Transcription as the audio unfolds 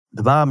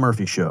The Bob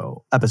Murphy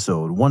Show,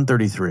 episode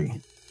 133.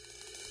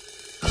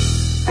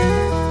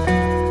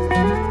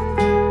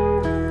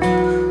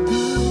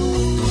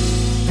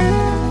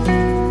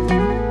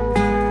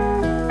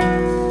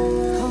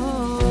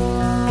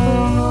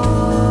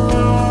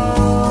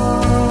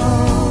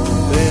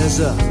 There's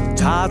a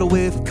tidal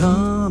wave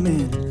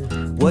coming.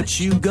 What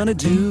you gonna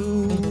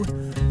do?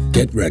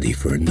 Get ready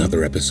for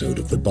another episode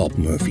of The Bob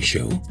Murphy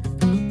Show,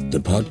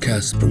 the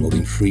podcast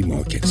promoting free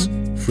markets,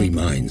 free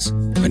minds,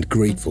 and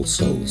grateful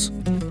souls.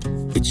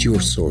 It's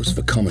your source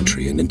for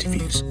commentary and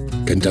interviews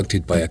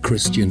conducted by a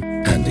Christian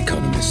and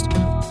economist.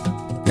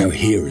 Now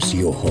here's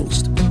your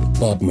host,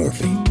 Bob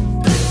Murphy.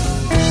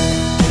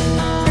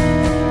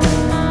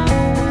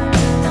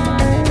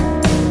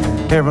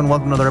 Hey everyone,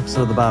 welcome to another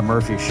episode of The Bob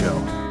Murphy Show.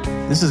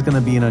 This is going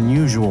to be an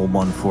unusual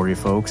one for you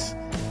folks.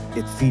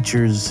 It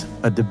features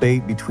a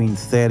debate between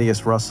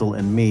Thaddeus Russell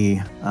and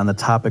me on the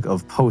topic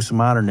of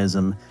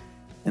postmodernism,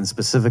 and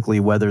specifically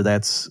whether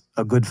that's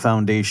a good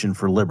foundation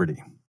for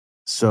liberty.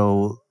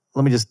 So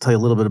let me just tell you a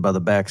little bit about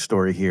the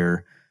backstory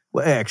here.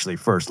 Well, actually,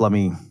 first, let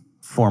me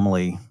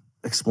formally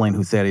explain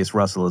who Thaddeus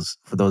Russell is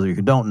for those of you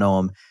who don't know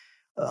him.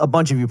 A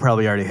bunch of you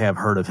probably already have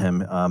heard of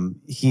him.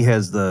 He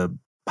has the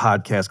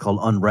podcast called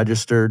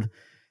Unregistered,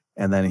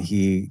 and then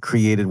he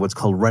created what's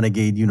called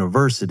Renegade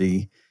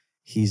University.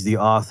 He's the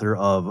author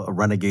of A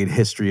Renegade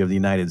History of the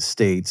United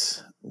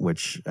States,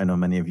 which I know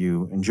many of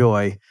you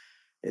enjoy.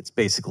 It's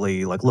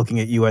basically like looking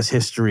at U.S.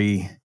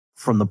 history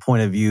from the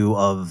point of view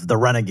of the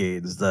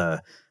renegades,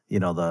 the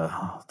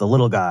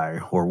little guy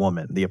or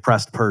woman, the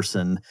oppressed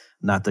person,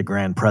 not the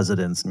grand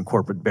presidents and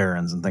corporate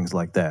barons and things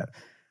like that.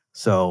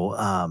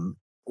 So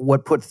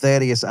what put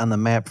Thaddeus on the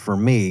map for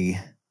me?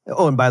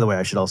 Oh, and by the way,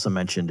 I should also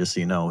mention, just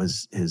so you know,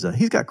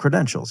 he's got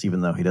credentials,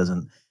 even though he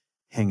doesn't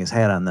hang his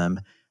hat on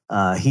them.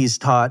 He's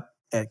taught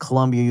at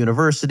Columbia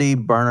University,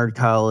 Barnard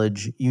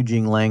College,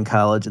 Eugene Lang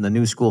College, and the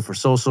New School for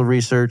Social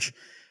Research.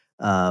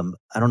 I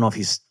don't know if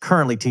he's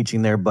currently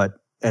teaching there, but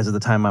as of the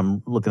time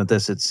I'm looking at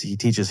this, he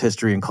teaches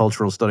history and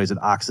cultural studies at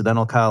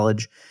Occidental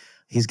College.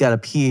 He's got a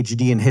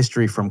PhD in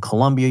history from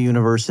Columbia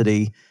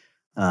University,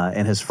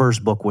 and his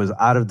first book was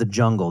Out of the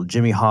Jungle,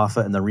 Jimmy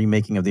Hoffa and the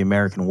Remaking of the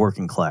American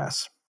Working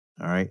Class.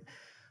 All right.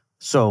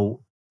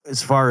 So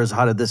as far as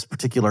how did this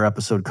particular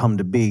episode come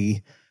to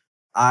be,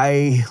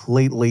 I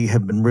lately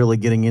have been really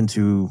getting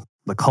into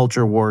the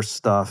culture war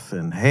stuff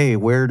and, hey,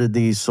 where did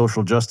these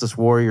social justice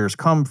warriors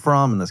come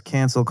from and this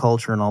cancel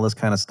culture and all this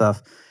kind of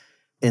stuff.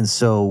 And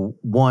so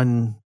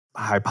one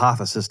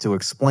hypothesis to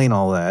explain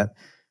all that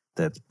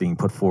that's being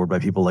put forward by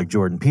people like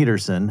Jordan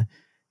Peterson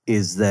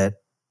is that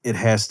it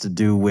has to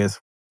do with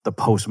the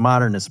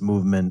postmodernist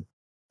movement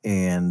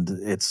and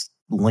it's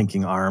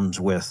linking arms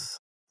with,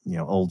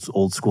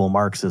 old school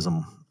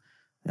Marxism.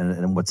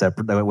 And what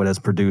has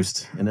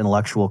produced an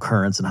intellectual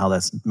currents and how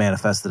that's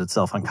manifested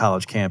itself on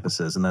college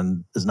campuses and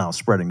then is now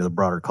spreading to the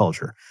broader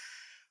culture.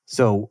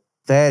 So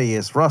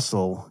Thaddeus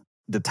Russell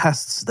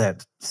detests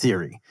that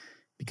theory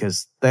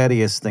because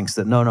Thaddeus thinks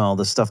that no,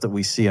 the stuff that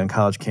we see on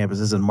college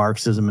campuses and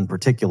Marxism in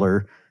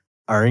particular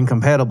are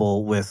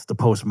incompatible with the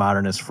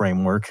postmodernist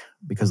framework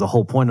because the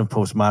whole point of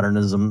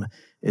postmodernism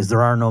is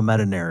there are no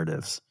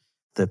meta-narratives,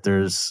 that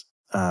there's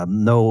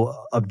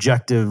no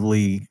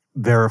objectively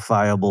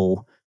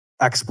verifiable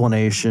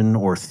explanation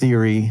or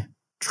theory,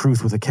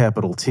 truth with a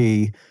capital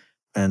T.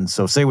 And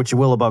so say what you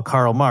will about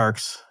Karl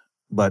Marx,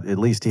 but at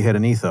least he had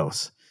an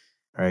ethos,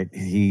 right?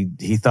 He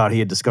thought he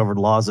had discovered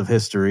laws of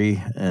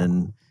history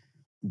and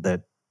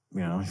that,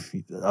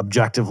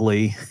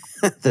 objectively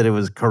that it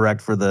was correct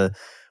for the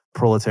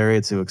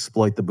proletariat to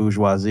exploit the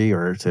bourgeoisie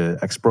or to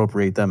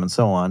expropriate them and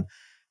so on.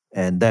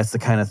 And that's the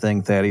kind of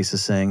thing Thaddeus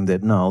is saying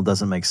that, no,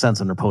 doesn't make sense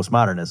under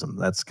postmodernism.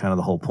 That's kind of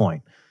the whole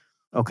point.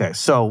 Okay,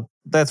 so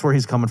that's where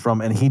he's coming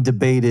from, and he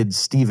debated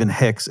Stephen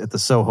Hicks at the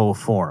Soho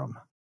Forum.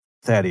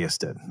 Thaddeus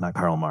did, not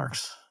Karl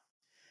Marx.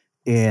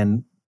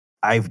 And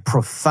I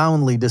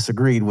profoundly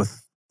disagreed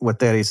with what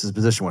Thaddeus'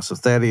 position was. So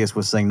Thaddeus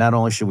was saying not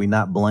only should we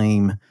not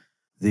blame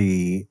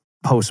the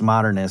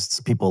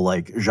postmodernists, people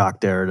like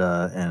Jacques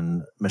Derrida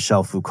and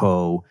Michel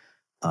Foucault,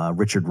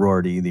 Richard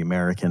Rorty, the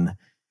American,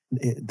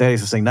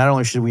 Thaddeus was saying not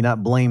only should we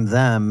not blame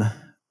them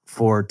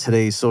for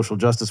today's social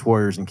justice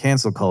warriors and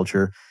cancel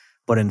culture,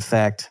 but in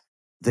fact,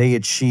 they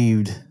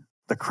achieved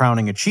the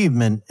crowning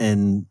achievement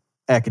in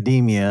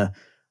academia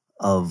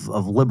of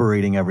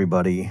liberating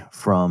everybody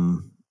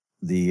from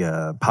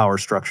the power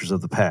structures of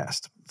the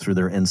past through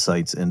their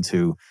insights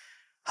into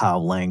how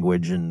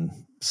language and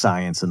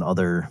science and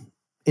other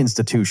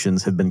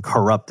institutions have been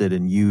corrupted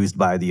and used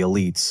by the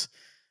elites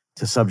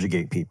to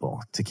subjugate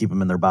people, to keep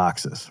them in their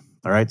boxes.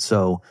 All right,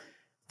 so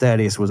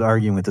Thaddeus was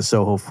arguing at the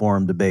Soho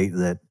Forum debate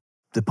that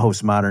the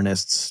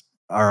postmodernists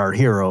are our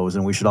heroes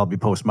and we should all be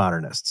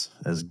postmodernists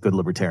as good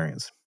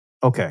libertarians.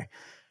 Okay,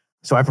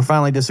 so I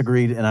profoundly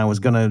disagreed and I was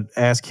going to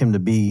ask him to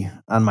be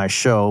on my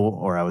show,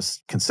 or I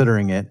was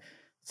considering it,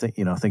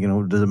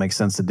 thinking, does it make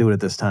sense to do it at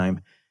this time?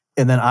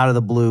 And then out of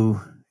the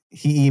blue,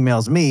 he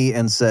emails me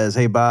and says,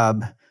 hey,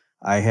 Bob,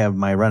 I have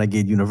my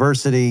Renegade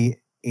University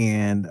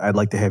and I'd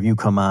like to have you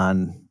come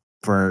on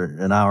for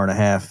an hour and a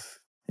half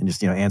and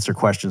just, answer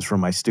questions from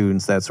my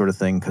students, that sort of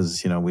thing,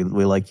 because, we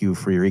like you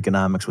for your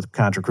economics with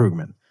Contra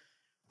Krugman.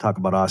 Talk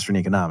about Austrian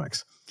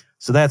economics.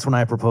 So that's when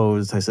I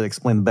proposed, I said,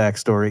 explain the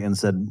backstory, and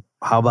said,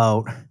 how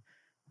about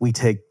we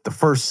take the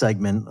first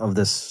segment of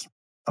this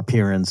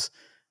appearance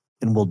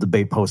and we'll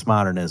debate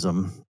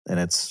postmodernism and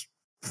its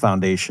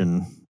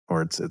foundation,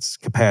 or its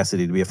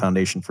capacity to be a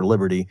foundation for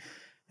liberty.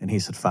 And he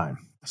said, fine.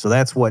 So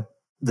that's what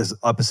this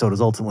episode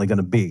is ultimately going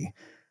to be.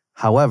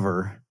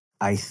 However,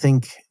 I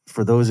think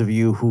for those of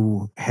you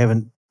who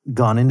haven't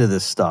gone into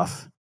this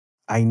stuff,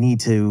 I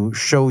need to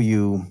show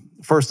you,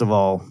 first of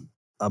all,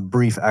 a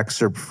brief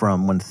excerpt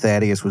from when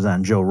Thaddeus was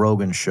on Joe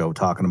Rogan's show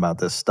talking about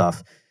this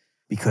stuff,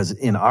 because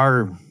in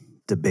our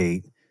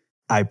debate,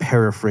 I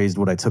paraphrased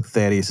what I took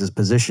Thaddeus's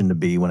position to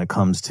be when it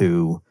comes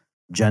to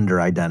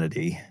gender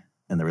identity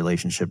and the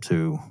relationship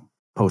to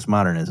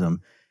postmodernism.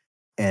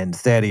 And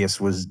Thaddeus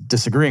was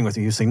disagreeing with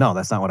me. He was saying, no,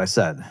 that's not what I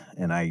said.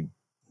 And I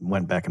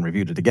went back and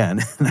reviewed it again.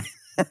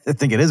 I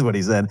think it is what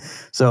he said.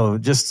 So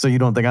just so you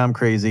don't think I'm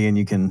crazy and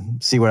you can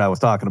see what I was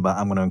talking about,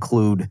 I'm going to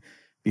include,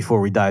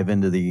 before we dive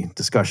into the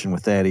discussion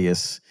with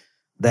Thaddeus,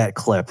 that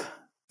clip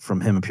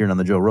from him appearing on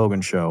the Joe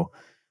Rogan show,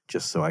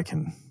 just so I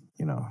can,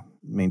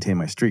 maintain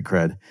my street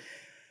cred.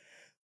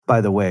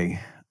 By the way,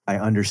 I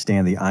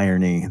understand the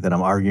irony that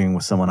I'm arguing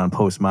with someone on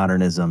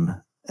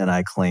postmodernism and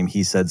I claim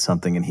he said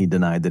something and he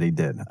denied that he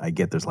did. I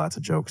get there's lots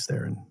of jokes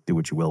there, and do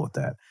what you will with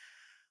that.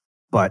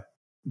 But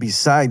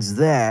besides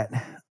that,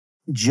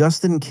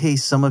 just in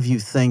case some of you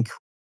think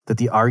that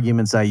the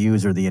arguments I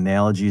use or the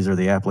analogies or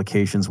the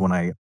applications when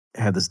I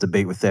had this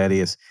debate with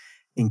Thaddeus,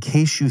 in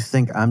case you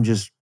think I'm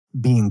just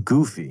being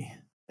goofy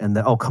and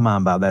that, oh, come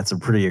on, Bob, that's a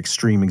pretty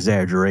extreme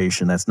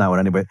exaggeration. That's not what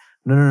anybody...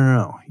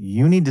 No.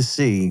 You need to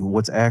see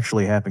what's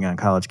actually happening on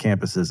college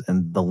campuses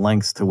and the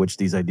lengths to which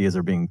these ideas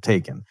are being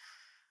taken.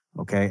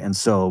 Okay? And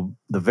so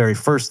the very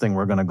first thing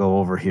we're going to go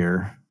over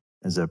here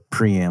as a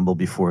preamble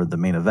before the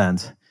main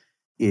event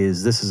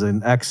is this is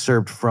an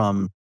excerpt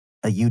from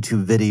a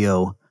YouTube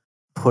video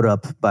put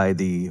up by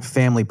the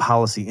Family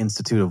Policy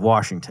Institute of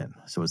Washington.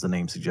 So as the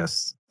name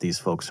suggests, these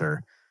folks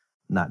are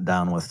not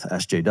down with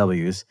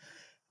SJWs.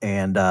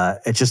 And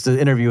it's just an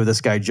interview with this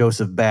guy,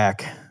 Joseph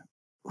Back,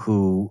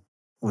 who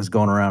was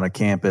going around a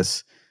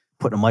campus,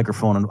 putting a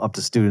microphone up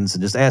to students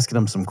and just asking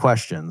them some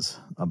questions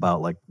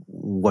about, like,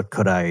 what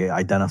could I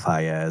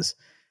identify as?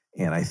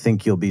 And I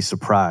think you'll be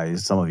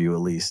surprised, some of you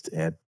at least,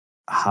 at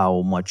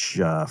how much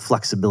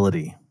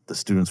flexibility the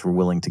students were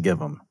willing to give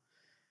them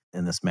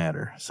in this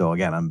matter. So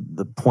again,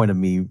 the point of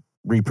me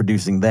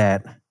reproducing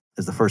that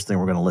as the first thing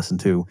we're going to listen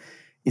to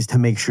is to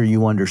make sure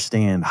you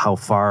understand how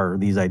far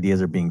these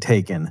ideas are being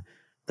taken.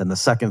 Then the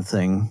second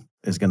thing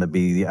is going to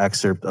be the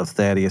excerpt of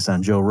Thaddeus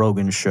on Joe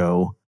Rogan's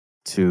show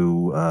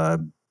to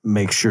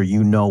make sure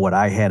you know what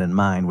I had in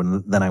mind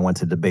when then I went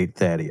to debate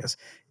Thaddeus.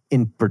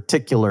 In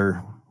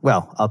particular,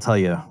 well, I'll tell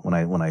you when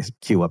I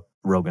queue up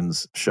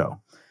Rogan's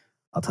show.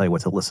 I'll tell you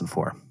what to listen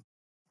for.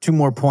 2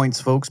 more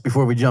points, folks,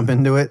 before we jump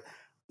into it.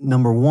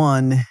 Number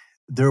one,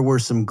 there were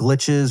some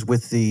glitches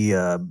with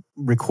the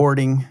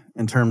recording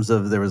in terms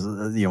of there was,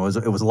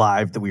 it was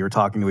live that we were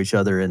talking to each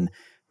other and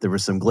there were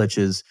some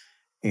glitches,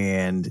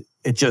 and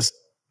it just,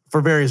 for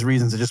various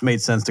reasons, it just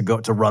made sense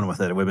to run with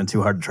it. It would have been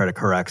too hard to try to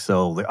correct.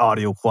 So the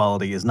audio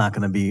quality is not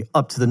going to be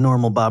up to the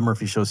normal Bob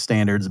Murphy Show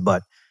standards,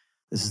 but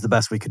this is the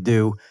best we could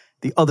do.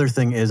 The other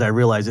thing is I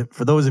realize that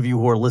for those of you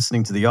who are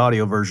listening to the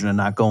audio version and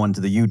not going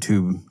to the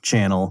YouTube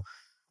channel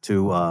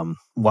to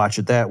watch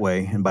it that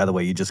way, and by the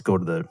way, you just go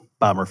to the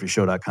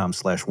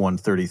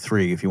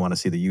bobmurphyshow.com/133 if you want to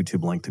see the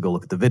YouTube link to go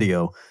look at the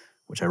video,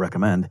 which I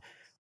recommend.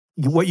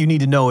 What you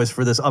need to know is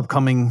for this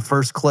upcoming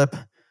first clip,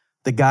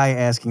 the guy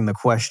asking the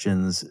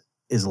questions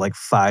is like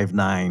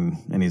 5'9",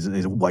 and he's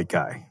a white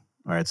guy.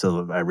 All right,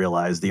 so I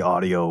realize the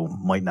audio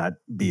might not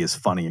be as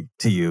funny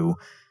to you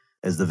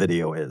as the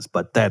video is,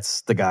 but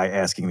that's the guy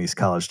asking these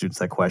college students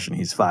that question.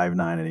 He's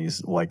 5'9", and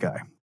he's a white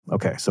guy.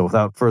 Okay, so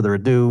without further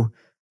ado,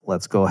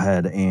 let's go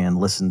ahead and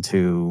listen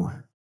to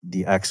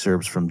the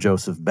excerpts from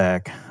Joseph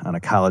Beck on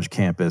a college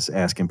campus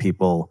asking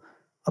people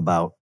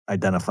about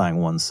identifying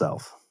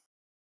oneself.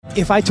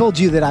 If I told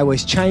you that I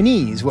was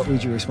Chinese, what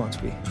would your response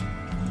be?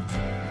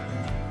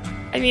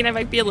 I mean, I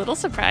might be a little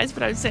surprised,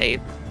 but I would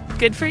say,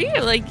 good for you.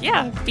 Like,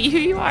 yeah, be who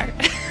you are.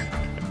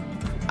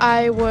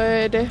 I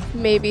would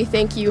maybe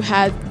think you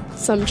had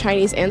some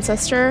Chinese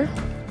ancestor.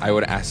 I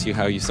would ask you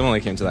how you similarly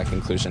came to that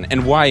conclusion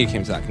and why you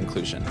came to that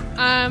conclusion.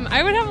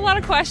 I would have a lot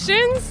of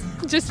questions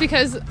just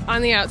because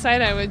on the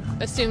outside I would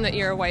assume that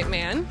you're a white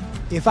man.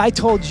 If I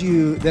told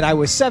you that I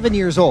was 7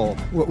 years old,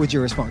 what would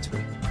your response be?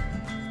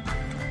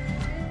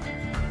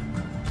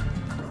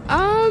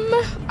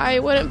 I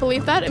wouldn't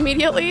believe that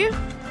immediately.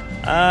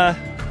 I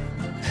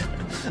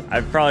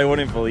probably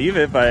wouldn't believe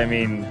it, but I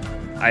mean,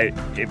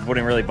 it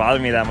wouldn't really bother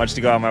me that much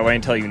to go out of my way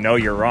and tell you, no,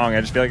 you're wrong.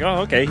 I'd just be like,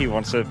 oh, okay, he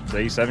wants to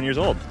say he's 7 years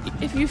old.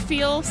 If you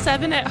feel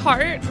 7 at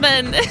heart,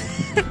 then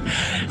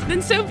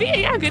then so be it.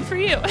 Yeah, good for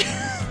you.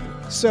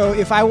 So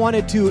if I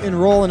wanted to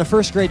enroll in a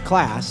first grade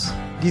class,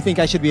 do you think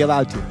I should be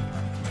allowed to?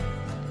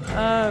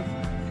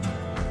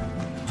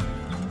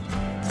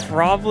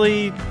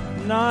 Probably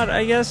not,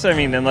 I guess. I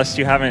mean, unless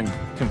you haven't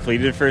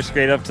completed first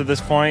grade up to this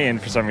point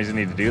and for some reason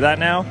need to do that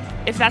now.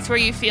 If that's where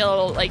you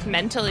feel like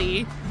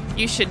mentally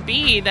you should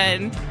be,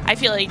 then I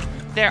feel like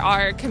there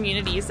are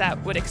communities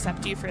that would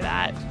accept you for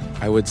that.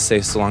 I would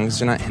say so long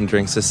as you're not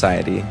hindering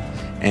society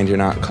and you're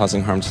not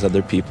causing harm to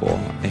other people,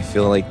 I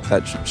feel like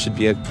that should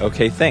be an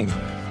okay thing.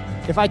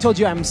 If I told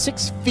you I'm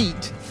 6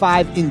 feet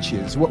 5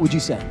 inches, what would you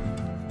say?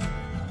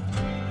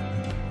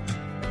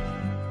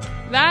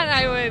 That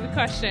I would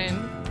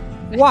question.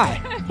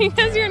 Why?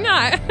 Because you're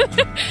not.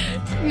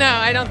 No,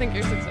 I don't think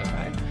you're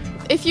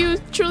 6'5". If you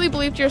truly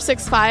believed you're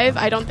 6'5",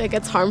 I don't think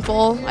it's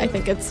harmful. I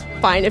think it's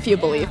fine if you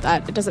believe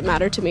that. It doesn't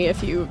matter to me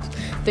if you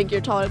think you're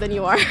taller than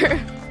you are.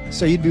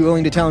 So you'd be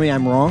willing to tell me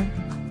I'm wrong?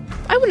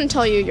 I wouldn't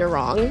tell you you're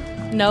wrong.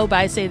 No, but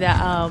I say that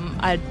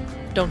I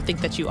don't think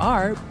that you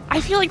are.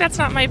 I feel like that's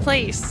not my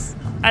place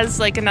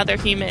as like another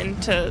human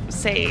to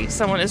say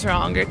someone is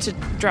wrong or to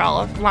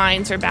draw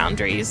lines or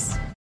boundaries.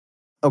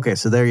 Okay,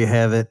 so there you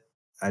have it.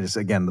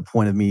 Again, the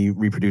point of me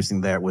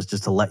reproducing that was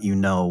just to let you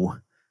know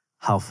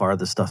how far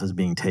this stuff is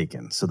being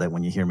taken, so that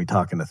when you hear me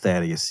talking to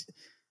Thaddeus,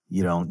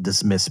 you don't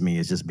dismiss me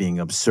as just being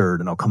absurd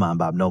and, oh, come on,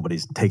 Bob,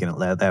 nobody's taking it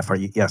that far.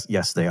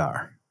 Yes, they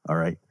are. All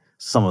right.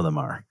 Some of them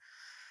are.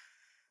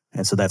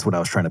 And so that's what I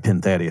was trying to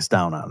pin Thaddeus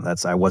down on.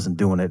 I wasn't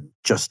doing it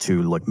just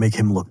to make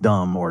him look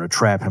dumb or to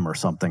trap him or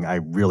something. I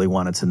really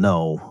wanted to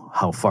know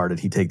how far did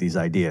he take these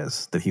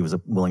ideas that he was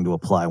willing to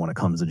apply when it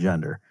comes to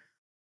gender.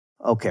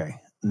 Okay.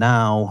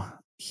 Now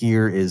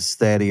here is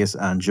Thaddeus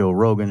on Joe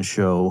Rogan's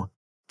show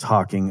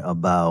talking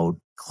about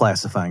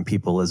classifying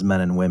people as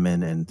men and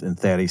women, and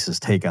Thaddeus'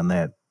 take on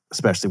that,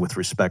 especially with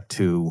respect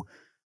to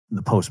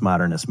the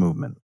postmodernist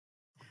movement.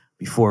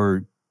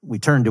 Before we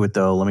turn to it,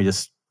 though, let me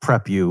just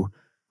prep you.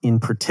 In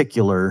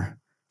particular,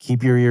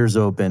 keep your ears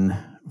open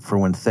for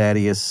when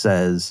Thaddeus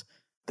says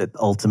that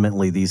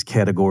ultimately these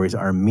categories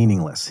are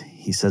meaningless.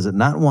 He says it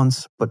not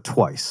once, but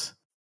twice.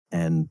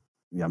 And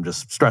I'm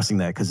just stressing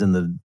that because in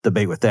the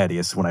debate with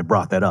Thaddeus, when I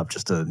brought that up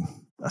just to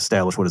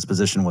establish what his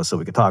position was so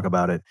we could talk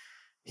about it,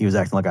 he was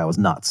acting like I was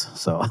nuts.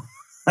 So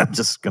I'm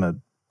just going to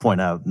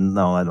point out,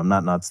 no, I'm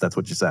not nuts. That's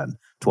what you said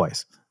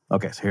twice.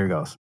 Okay, so here it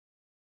goes.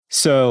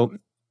 So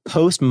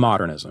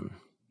postmodernism,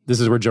 this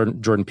is where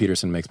Jordan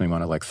Peterson makes me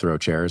want to throw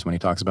chairs when he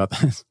talks about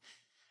this,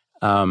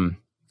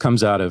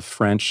 comes out of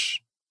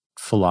French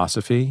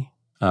philosophy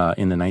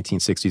in the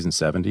 1960s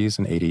and 70s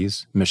and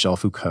 80s. Michel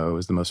Foucault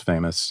is the most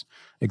famous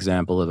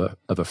example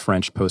of a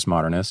French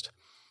postmodernist,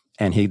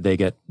 and they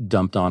get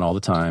dumped on all the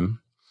time.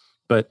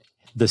 But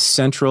the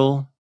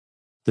central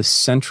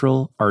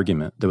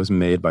argument that was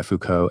made by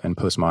Foucault and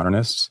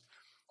postmodernists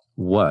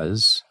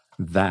was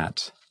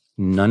that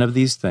none of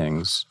these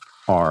things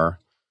are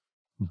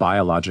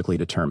biologically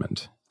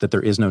determined, that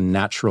there is no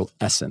natural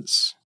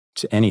essence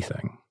to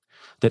anything,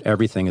 that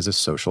everything is a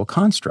social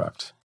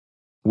construct,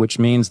 which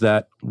means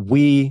that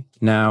we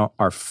now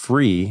are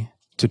free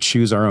to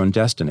choose our own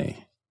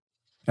destiny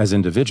as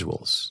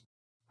individuals,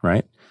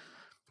 right?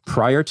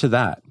 Prior to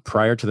that,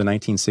 prior to the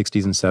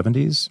 1960s and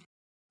 70s,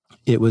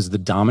 it was the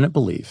dominant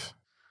belief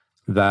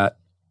that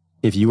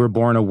if you were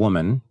born a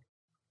woman,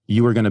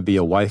 you were going to be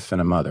a wife and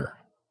a mother.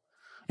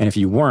 And if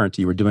you weren't,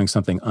 you were doing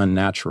something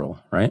unnatural,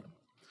 right?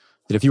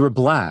 That if you were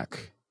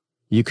black,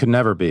 you could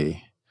never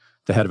be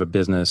the head of a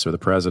business or the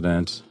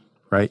president,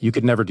 right? You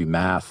could never do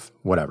math,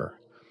 whatever.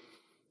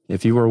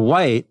 If you were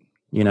white,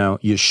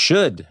 you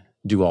should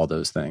do all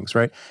those things,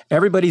 right?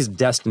 Everybody's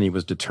destiny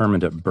was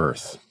determined at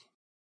birth.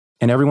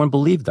 And everyone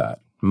believed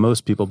that.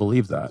 Most people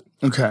believed that.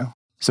 Okay.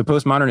 So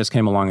postmodernists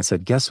came along and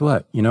said, guess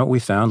what? You know what we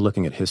found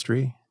looking at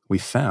history? We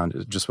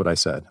found just what I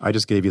said. I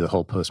just gave you the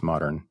whole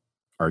postmodern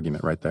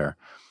argument right there.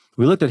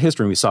 We looked at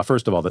history and we saw,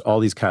 first of all, that all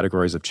these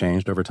categories have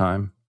changed over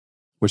time,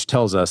 which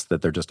tells us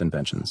that they're just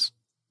inventions.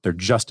 They're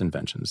just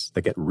inventions.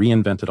 They get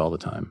reinvented all the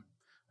time,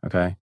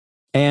 okay?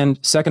 And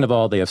second of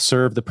all, they have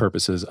served the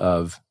purposes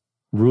of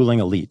ruling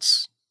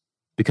elites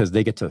because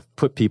they get to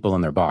put people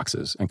in their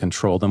boxes and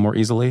control them more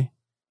easily,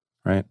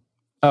 right?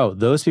 Oh,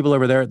 those people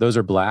over there, those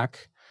are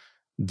black.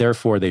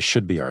 Therefore, they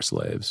should be our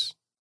slaves.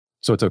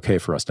 So it's okay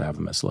for us to have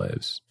them as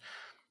slaves.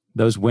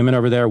 Those women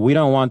over there, we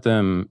don't want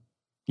them,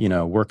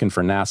 working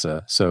for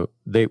NASA. So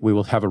we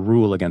will have a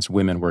rule against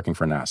women working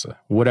for NASA,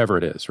 whatever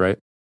it is, right?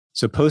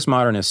 So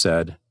postmodernists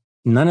said,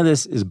 none of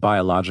this is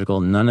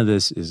biological. None of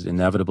this is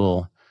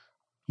inevitable.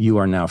 You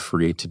are now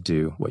free to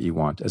do what you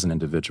want as an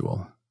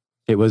individual.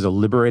 It was a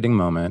liberating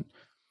moment.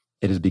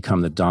 It has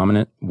become the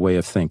dominant way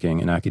of thinking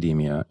in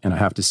academia. And I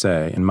have to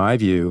say, in my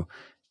view,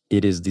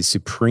 it is the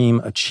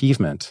supreme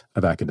achievement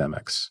of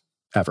academics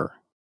ever.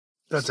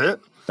 That's it?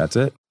 That's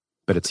it.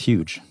 But it's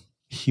huge,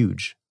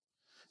 huge.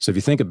 So if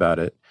you think about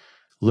it,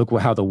 look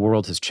how the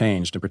world has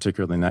changed, and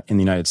particularly in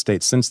the United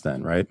States since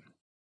then, right?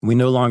 We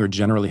no longer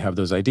generally have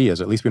those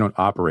ideas. At least we don't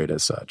operate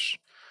as such.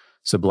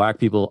 So black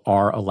people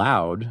are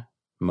allowed,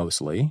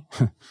 mostly,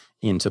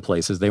 into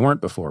places they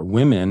weren't before.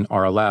 Women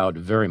are allowed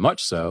very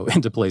much so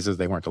into places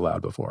they weren't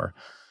allowed before.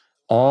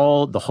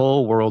 The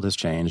whole world has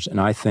changed, and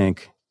I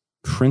think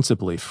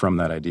principally from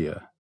that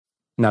idea.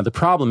 Now, the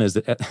problem is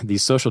that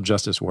these social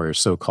justice warriors,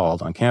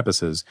 so-called, on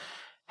campuses,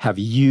 have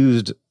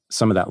used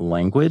some of that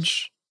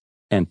language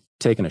and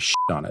taken a shit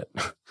on it.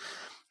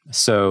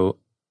 So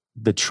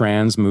the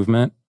trans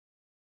movement,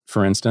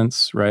 for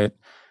instance, right,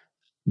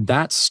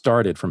 that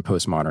started from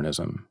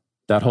postmodernism.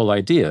 That whole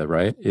idea,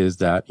 right, is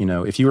that, you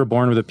know, if you were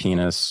born with a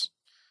penis,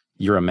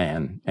 you're a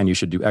man and you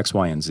should do X,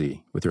 Y, and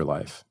Z with your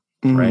life,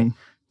 right?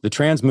 The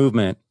trans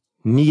movement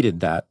needed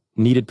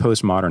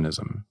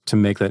postmodernism to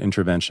make that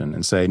intervention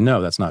and say,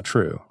 no, that's not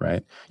true,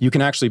 right? You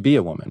can actually be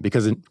a woman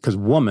because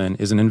woman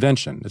is an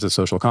invention. It's a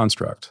social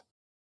construct.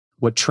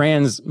 What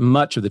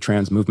much of the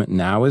trans movement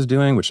now is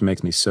doing, which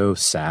makes me so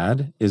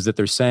sad, is that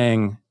they're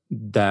saying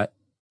that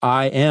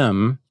I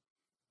am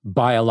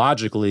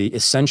biologically,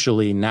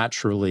 essentially,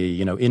 naturally,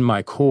 you know, in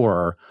my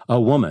core, a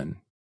woman.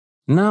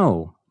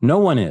 No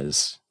one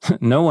is.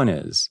 No one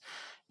is.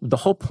 The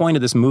whole point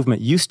of this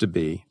movement used to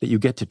be that you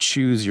get to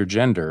choose your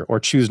gender or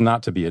choose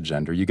not to be a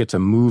gender. You get to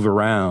move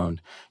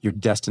around. Your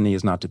destiny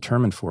is not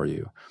determined for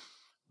you.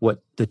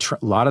 What a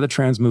lot of the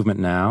trans movement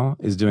now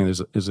is doing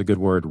is a good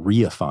word,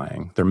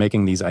 reifying. They're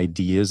making these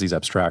ideas, these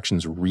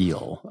abstractions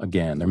real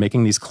again. They're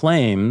making these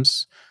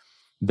claims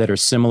that are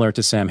similar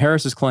to Sam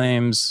Harris's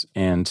claims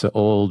and to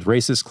old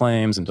racist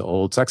claims and to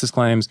old sexist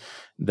claims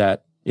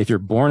that if you're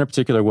born a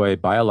particular way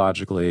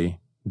biologically,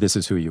 this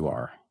is who you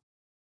are,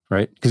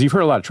 right? Because you've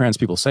heard a lot of trans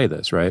people say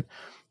this, right?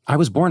 I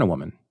was born a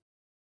woman.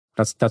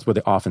 That's what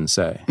they often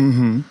say.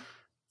 Mm-hmm.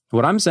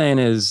 What I'm saying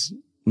is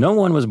no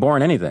one was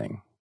born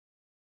anything.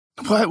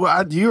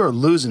 Well, you're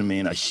losing me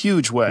in a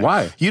huge way.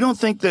 Why? You don't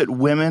think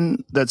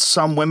that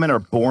some women are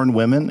born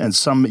women and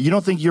you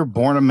don't think you're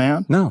born a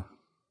man? No.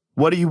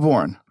 What are you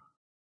born?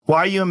 Why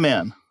are you a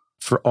man?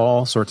 For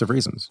all sorts of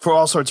reasons. For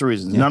all sorts of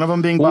reasons. Yeah. None of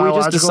them being Well,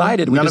 biological. we just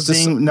decided.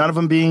 None of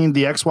them being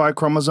the XY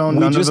chromosome.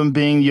 None of them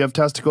being you have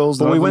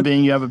testicles. None of them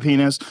being you have a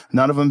penis.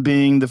 None of them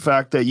being the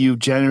fact that you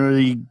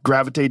generally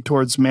gravitate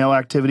towards male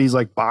activities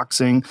like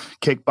boxing,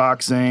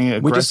 kickboxing,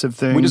 aggressive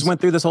things. We just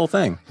went through this whole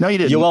thing. No, you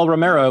didn't. Yoel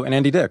Romero and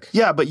Andy Dick.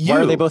 Yeah, but you.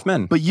 Why are they both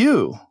men? But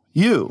you're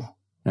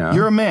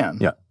a man.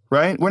 Yeah.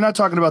 Right? We're not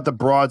talking about the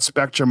broad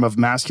spectrum of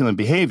masculine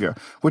behavior.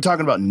 We're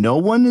talking about no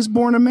one is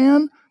born a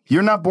man.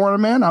 You're not born a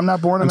man. I'm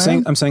not born a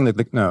man. I'm saying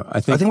that no. I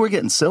think we're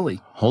getting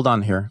silly. Hold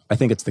on here. I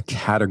think it's the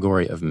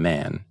category of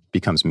man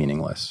becomes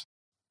meaningless.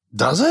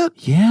 Does it?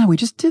 Yeah, we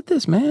just did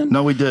this, man.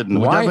 No, we didn't.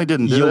 We definitely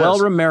didn't do this.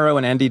 Yoel Romero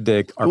and Andy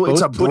Dick are both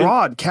it's a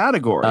broad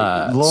category.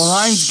 The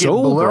lines get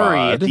blurry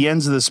at the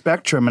ends of the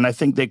spectrum, and I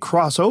think they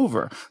cross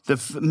over.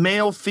 The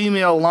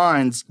male-female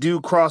lines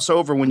do cross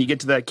over when you get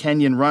to that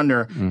Kenyan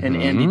runner and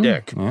Andy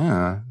Dick.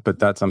 Yeah, but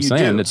that's I'm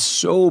saying. It's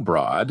so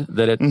broad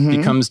that it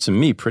becomes, to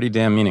me, pretty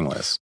damn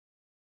meaningless.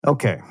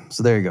 Okay,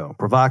 so there you go.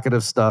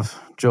 Provocative stuff.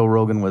 Joe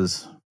Rogan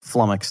was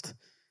flummoxed.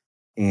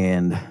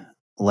 And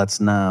let's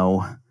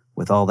now,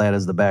 with all that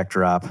as the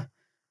backdrop,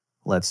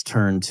 let's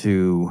turn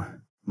to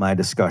my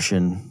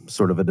discussion,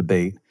 sort of a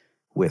debate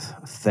with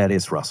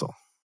Thaddeus Russell.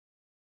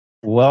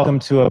 Welcome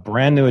to a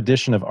brand new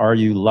edition of Are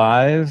You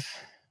Live?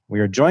 We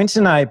are joined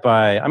tonight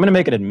by, I'm going to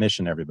make an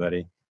admission,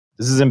 everybody.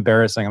 This is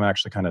embarrassing. I'm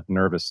actually kind of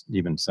nervous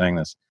even saying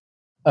this.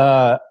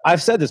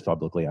 I've said this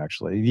publicly,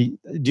 actually.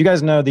 Do you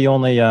guys know the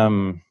only...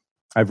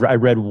 I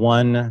read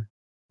one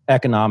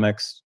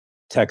economics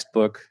text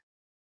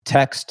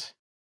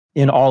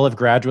in all of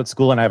graduate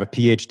school, and I have a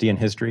PhD in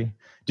history.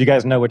 Do you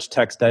guys know which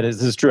text that is?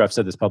 This is true. I've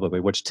said this publicly.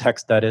 Which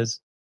text that is?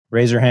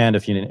 Raise your hand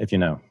if you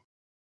know.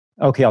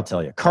 Okay, I'll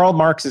tell you. Karl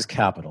Marx's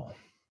Capital.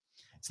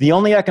 It's the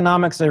only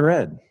economics I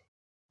read.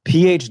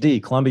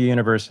 PhD, Columbia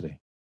University.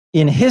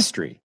 In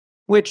history,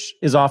 which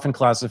is often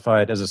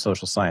classified as a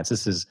social science.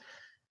 This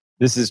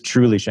is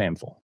truly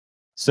shameful.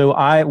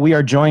 So we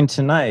are joined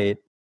tonight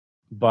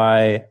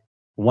by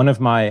one of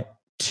my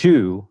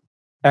 2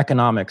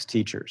 economics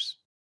teachers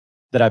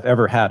that I've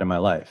ever had in my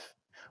life.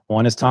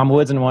 One is Tom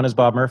Woods and one is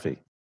Bob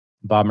Murphy.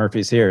 Bob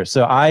Murphy's here.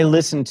 So I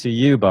listened to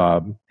you,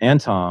 Bob,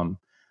 and Tom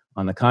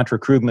on the Contra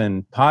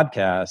Krugman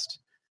podcast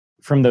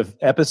from the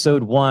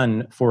episode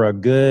 1 for a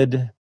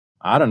good,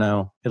 I don't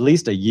know, at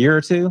least a year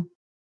or 2,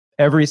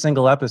 every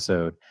single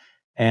episode.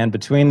 And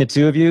between the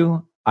 2 of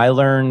you, I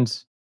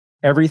learned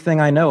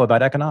everything I know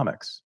about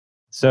economics.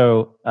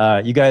 So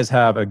you guys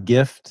have a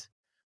gift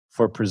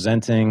for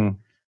presenting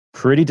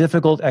pretty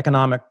difficult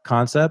economic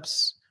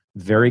concepts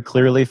very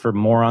clearly for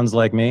morons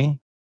like me.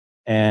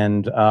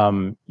 And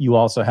you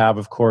also have,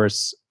 of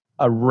course,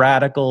 a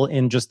radical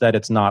in just that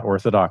it's not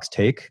orthodox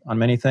take on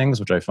many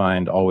things, which I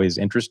find always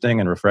interesting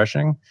and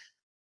refreshing.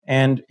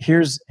 And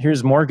here's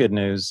more good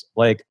news.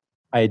 Like,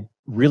 I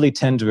really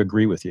tend to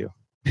agree with you.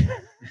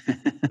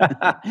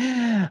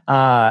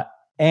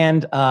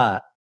 And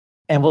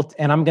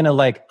I'm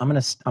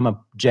gonna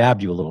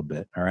jab you a little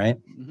bit, all right?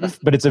 Mm-hmm.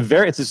 But it's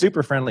a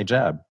super friendly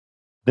jab.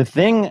 The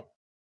thing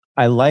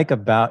I like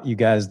about you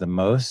guys the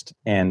most,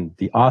 and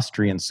the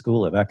Austrian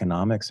School of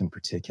Economics in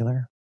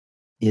particular,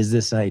 is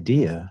this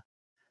idea,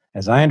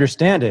 as I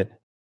understand it,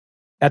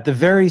 at the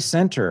very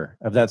center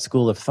of that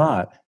school of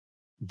thought,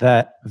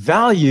 that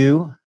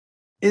value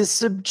is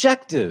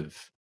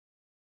subjective.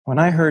 When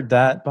I heard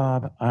that,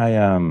 Bob,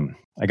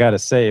 I got to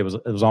say, it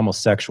was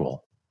almost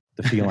sexual,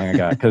 the feeling I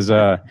got.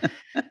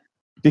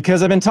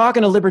 Because I've been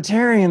talking to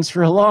libertarians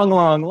for a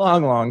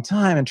long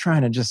time and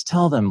trying to just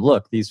tell them,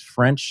 look, these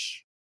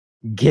French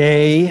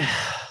gay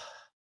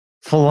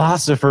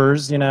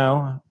philosophers,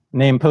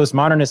 named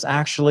postmodernists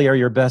actually are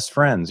your best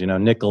friends.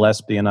 Nick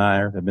Gillespie and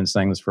I have been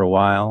saying this for a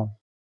while.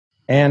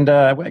 And,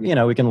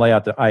 we can lay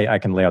out I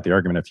can lay out the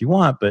argument if you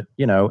want, but,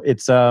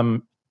 it's,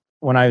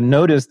 when I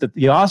noticed that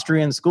the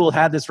Austrian school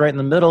had this right in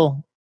the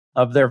middle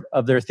of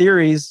their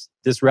theories,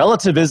 this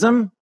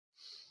relativism,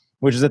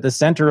 which is at the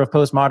center of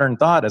postmodern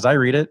thought, as I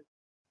read it,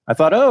 I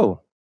thought,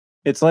 oh,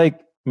 it's like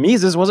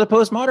Mises was a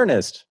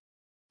postmodernist.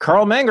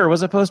 Karl Menger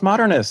was a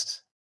postmodernist.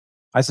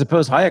 I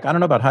suppose Hayek, I don't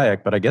know about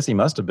Hayek, but I guess he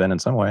must have been in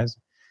some ways,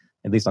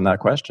 at least on that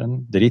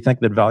question. Did he think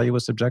that value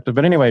was subjective?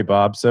 But anyway,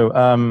 Bob, so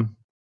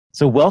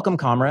welcome,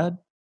 comrade.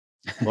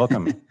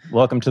 Welcome.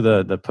 Welcome to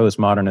the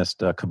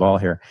postmodernist cabal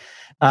here.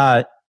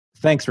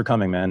 Thanks for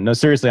coming, man. No,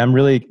 seriously, I'm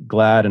really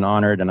glad and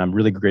honored, and I'm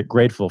really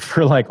grateful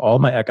for all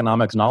my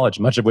economics knowledge,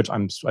 much of which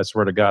I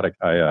swear to God,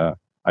 I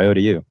owe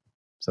to you.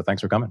 So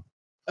thanks for coming.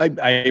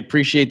 I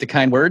appreciate the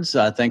kind words.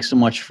 Thanks so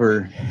much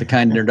for the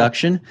kind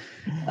introduction.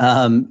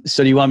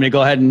 So do you want me to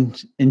go ahead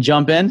and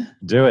jump in?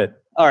 Do it.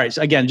 All right.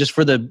 So again, just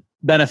for the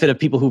benefit of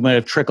people who might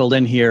have trickled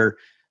in here,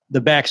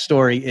 the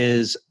backstory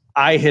is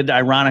I had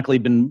ironically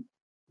been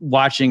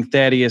watching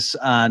Thaddeus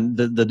on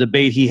the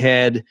debate he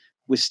had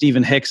with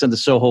Stephen Hicks on the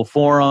Soho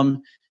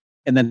Forum,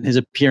 and then his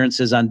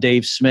appearances on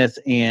Dave Smith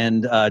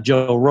and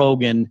Joe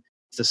Rogan.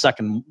 It's the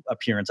second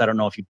appearance. I don't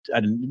know if I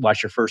didn't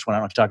watch your first one. I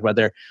don't know if you talked about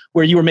there,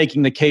 where you were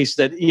making the case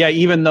that,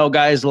 even though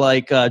guys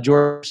like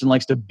Jorgensen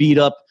likes to beat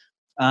up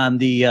on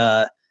the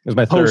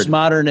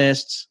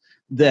postmodernists,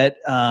 that,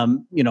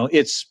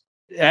 it's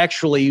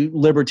actually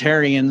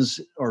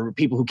libertarians or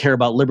people who care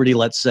about liberty,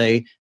 let's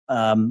say,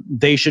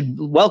 they should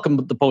welcome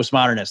the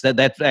postmodernists.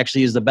 That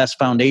actually is the best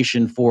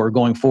foundation for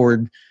going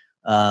forward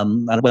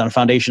on a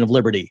foundation of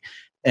liberty.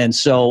 And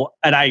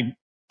I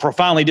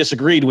profoundly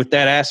disagreed with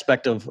that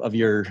aspect of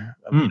your,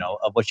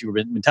 of what you've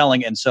been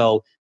telling. And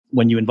so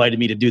when you invited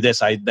me to do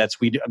this,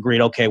 we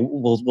agreed, okay,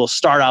 we'll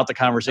start out the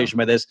conversation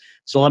by this.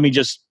 So let me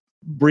just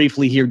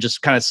briefly here,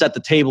 just kind of set the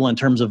table in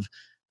terms of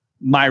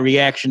my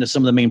reaction to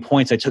some of the main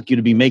points I took you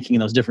to be making in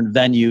those different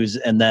venues.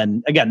 And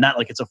then again, not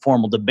like it's a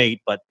formal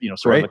debate, but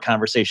sort of a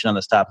conversation on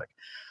this topic.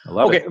 I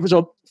love it.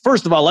 So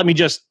first of all, let me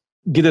just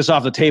get this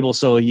off the table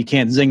so you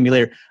can't zing me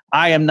later.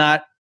 I am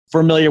not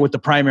familiar with the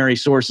primary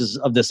sources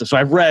of this. So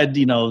I've read,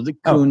 the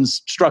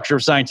Kuhn's Structure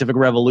of Scientific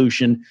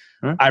Revolution.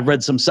 I've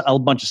read a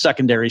bunch of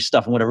secondary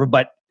stuff and whatever,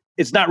 but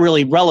it's not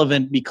really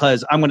relevant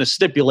because I'm going to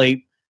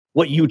stipulate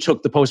what you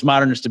took the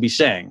postmodernists to be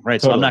saying, right?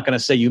 Totally. So I'm not going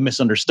to say you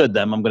misunderstood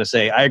them. I'm going to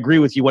say, I agree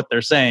with you what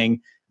they're saying.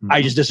 Mm-hmm.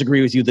 I just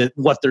disagree with you that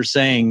what they're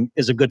saying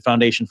is a good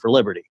foundation for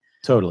liberty.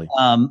 Totally.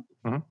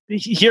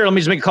 Here, let me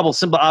just make a couple of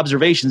simple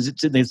observations.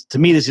 To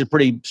me, this is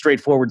pretty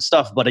straightforward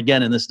stuff. But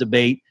again, in this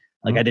debate,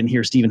 I didn't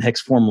hear Stephen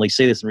Hicks formally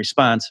say this in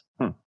response.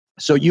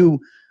 So you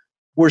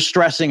were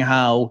stressing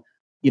how,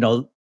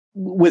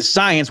 with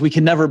science, we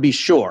can never be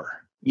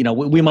sure.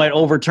 We might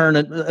overturn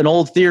an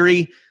old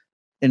theory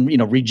and,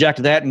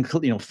 reject that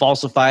and,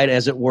 falsify it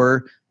as it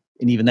were.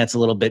 And even that's a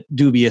little bit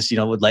dubious,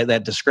 with like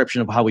that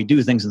description of how we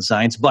do things in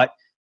science. But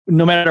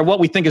no matter what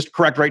we think is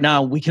correct right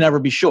now, we can never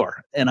be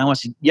sure. And I want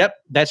to say, yep,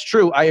 that's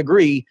true. I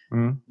agree.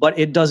 But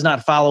it does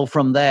not follow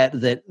from that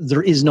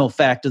there is no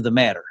fact of the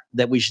matter,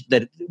 that we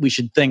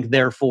should think,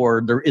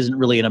 therefore, there isn't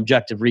really an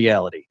objective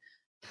reality.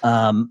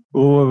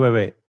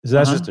 Wait.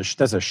 So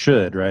that's a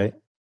should, right?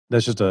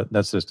 That's just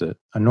a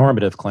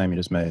normative claim you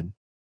just made,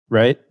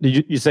 right?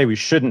 You say we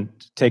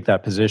shouldn't take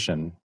that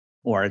position.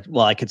 Or,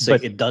 well, I could say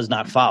it does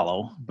not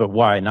follow. But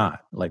why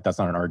not? Like, that's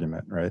not an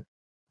argument, right?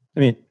 I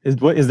mean,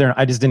 is there?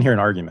 I just didn't hear an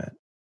argument.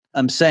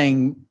 I'm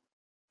saying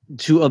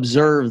to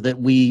observe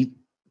that we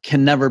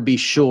can never be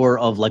sure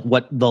of like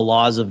what the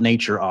laws of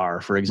nature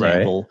are, for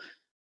example. Right.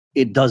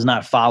 It does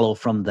not follow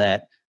from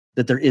that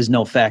there is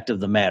no fact of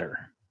the matter.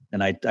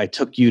 And I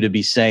took you to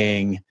be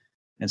saying,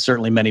 and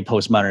certainly many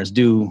postmodernists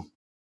do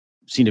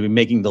seem to be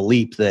making the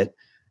leap that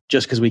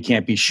just because we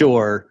can't be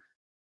sure,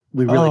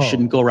 we really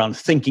shouldn't go around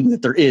thinking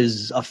that there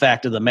is a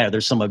fact of the matter.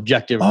 There's some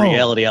objective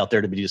reality out there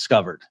to be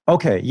discovered.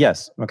 Okay,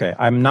 yes. Okay,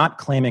 I'm not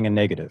claiming a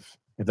negative,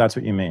 if that's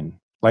what you mean.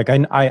 Like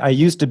I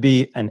used to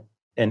be an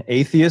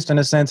atheist in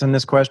a sense in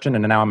this question,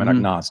 and now I'm an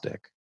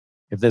agnostic.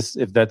 If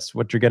that's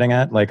what you're getting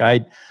at. Like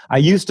I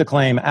used to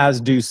claim, as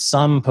do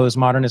some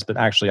postmodernists, but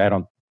actually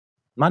I'm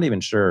not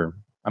even sure.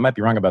 I might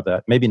be wrong about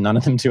that. Maybe none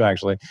of them do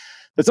actually.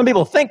 But some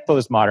people think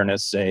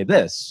postmodernists say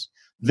this.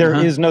 There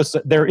is no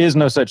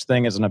such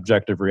thing as an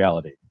objective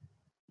reality.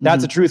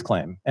 That's a truth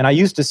claim. And I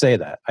used to say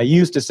that.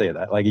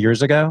 Like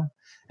years ago.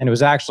 And it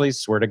was actually,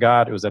 swear to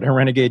God, it was at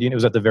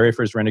the very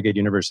first Renegade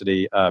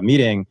University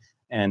meeting.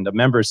 And a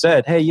member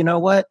said, hey, you know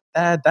what?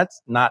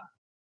 That's not,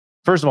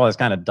 first of all, it's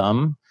kind of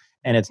dumb.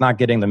 And it's not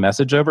getting the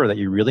message over that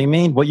you really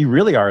mean. What you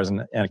really are is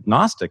an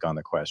agnostic on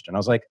the question. I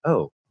was like,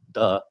 oh,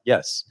 duh,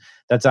 yes.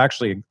 That's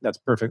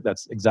perfect.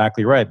 That's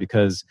exactly right.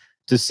 Because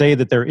to say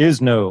that there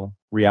is no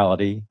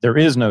reality, there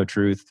is no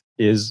truth,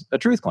 is a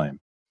truth claim.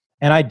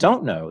 And I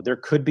don't know. There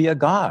could be a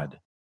God.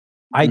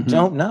 I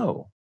don't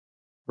know.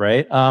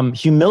 Right?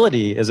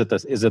 Humility is at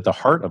the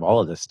heart of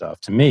all of this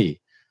stuff. To me,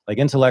 like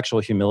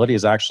intellectual humility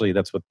is actually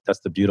that's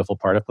the beautiful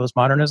part of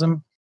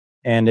postmodernism.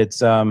 And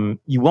it's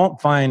you won't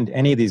find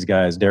any of these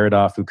guys,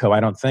 Derrida, Foucault. I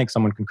don't think,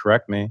 someone can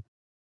correct me.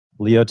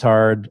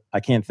 Lyotard.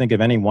 I can't think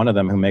of any one of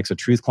them who makes a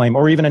truth claim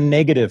or even a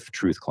negative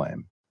truth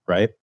claim.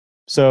 Right?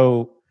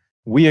 So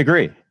we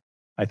agree,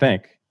 I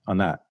think, on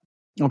that.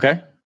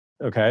 Okay.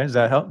 Does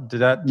that help?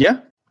 Did that? Yeah.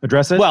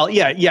 Address it? Well,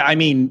 yeah. I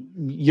mean,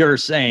 you're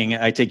saying,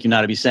 I take you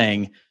now to be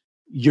saying,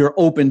 you're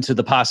open to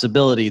the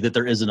possibility that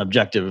there is an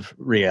objective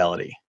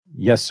reality.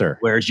 Yes, sir.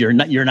 Whereas you're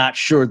not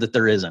sure that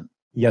there isn't.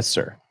 Yes,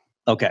 sir.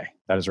 Okay.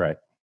 That is right.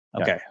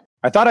 Okay. Yeah.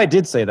 I thought I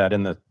did say that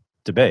in the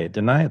debate,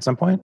 didn't I, at some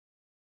point?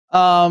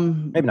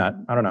 Maybe not.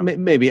 I don't know.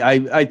 Maybe.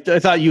 I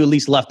thought you at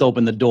least left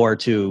open the door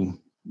to,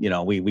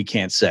 we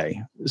can't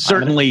say.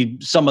 Certainly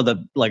some of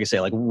the, like I say,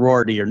 like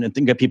Rorty or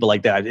think of people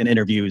like that in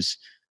interviews,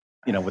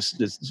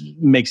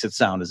 makes it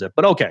sound as if,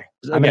 but okay.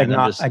 I'm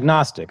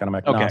agnostic, and I'm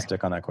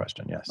agnostic on that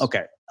question, yes.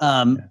 Okay.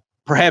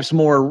 Perhaps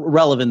more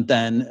relevant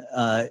then,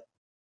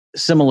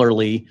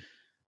 similarly,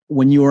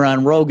 when you were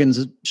on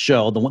Rogan's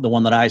show, the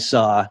one that I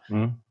saw,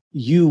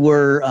 you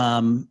were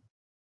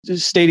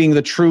stating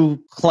the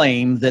true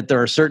claim that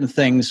there are certain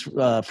things,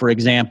 for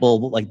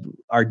example, like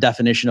our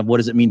definition of what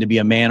does it mean to be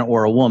a man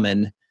or a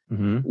woman,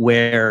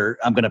 where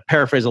I'm going to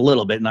paraphrase a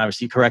little bit, and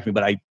obviously correct me,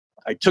 but I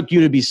took you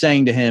to be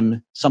saying to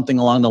him something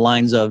along the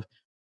lines of,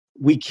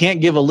 we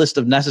can't give a list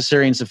of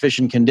necessary and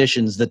sufficient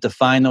conditions that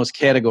define those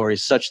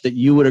categories such that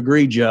you would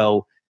agree,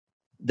 Joe,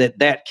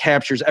 that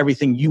captures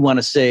everything you want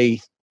to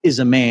say is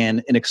a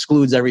man and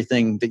excludes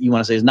everything that you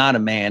want to say is not a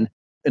man.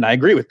 And I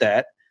agree with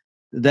that.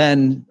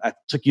 Then I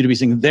took you to be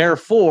saying,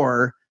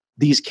 therefore,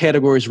 these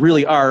categories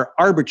really are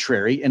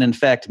arbitrary and in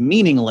fact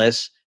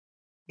meaningless.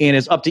 And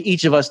it's up to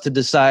each of us to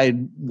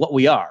decide what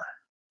we are.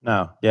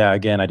 No. Yeah.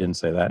 Again, I didn't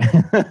say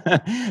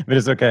that, but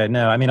it's okay.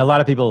 No, I mean, a lot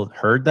of people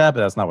heard that,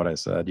 but that's not what I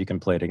said. You can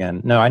play it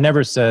again. No, I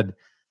never said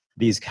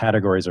these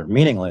categories are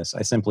meaningless.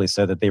 I simply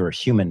said that they were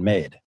human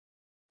made.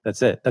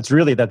 That's it. That's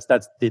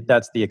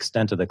the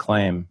extent of the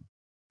claim.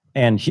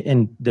 And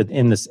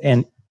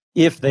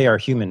if they are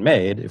human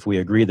made, if we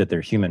agree that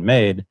they're human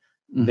made,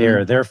 they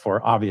are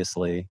therefore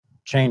obviously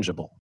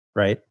changeable.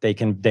 Right?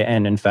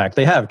 And in fact,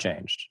 they have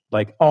changed.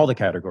 Like all the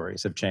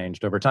categories have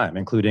changed over time,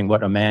 including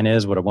what a man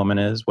is, what a woman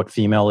is, what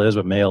female is,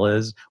 what male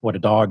is, what a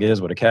dog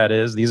is, what a cat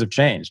is. These have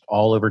changed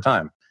all over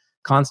time,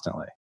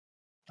 constantly,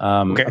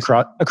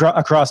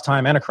 across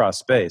time and across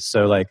space.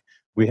 So like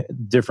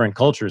different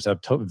cultures have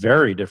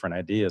very different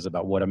ideas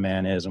about what a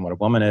man is and what a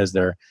woman is.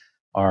 There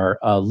are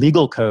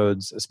legal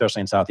codes,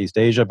 especially in Southeast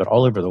Asia, but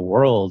all over the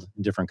world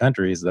in different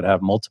countries that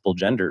have multiple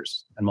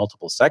genders and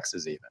multiple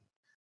sexes even.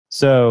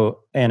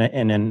 So,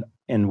 and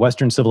in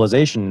Western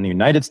civilization, in the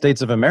United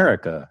States of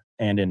America,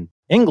 and in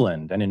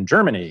England, and in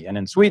Germany, and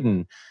in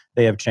Sweden,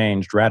 they have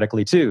changed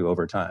radically too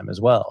over time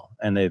as well.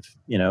 And they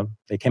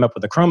came up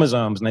with the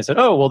chromosomes, and they said,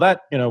 oh,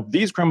 well,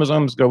 these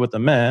chromosomes go with the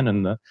men,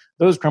 and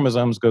those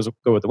chromosomes go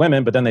with the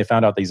women. But then they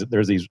found out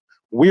there's these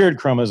weird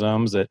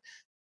chromosomes that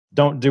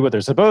don't do what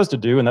they're supposed to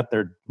do, and that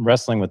they're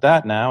wrestling with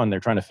that now, and they're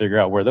trying to figure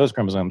out where those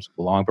chromosomes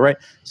belong. But right,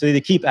 so they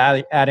keep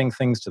adding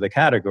things to the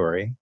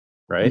category,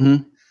 right?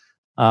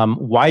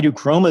 Why do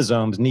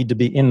chromosomes need to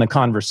be in the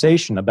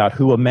conversation about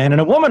who a man and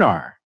a woman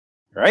are,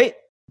 right?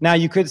 Now,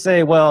 you could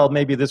say, well,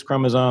 maybe this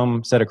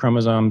set of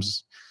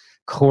chromosomes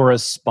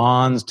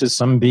corresponds to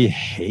some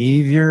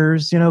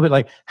behaviors, but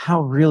like,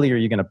 how really are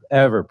you going to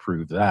ever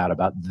prove that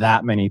about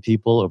that many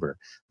people over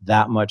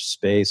that much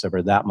space,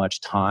 over that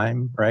much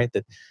time, right?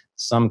 That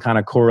some kind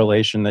of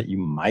correlation that you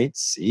might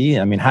see.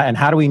 I mean,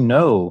 how do we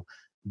know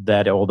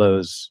that all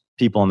those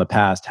people in the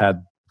past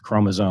had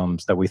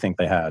chromosomes that we think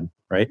they had,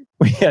 right?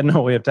 We had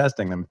no way of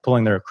testing them,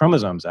 pulling their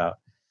chromosomes out.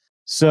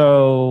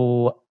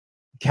 So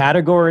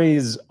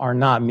categories are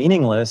not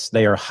meaningless.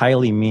 They are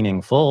highly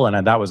meaningful.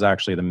 And that was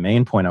actually the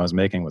main point I was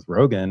making with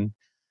Rogan.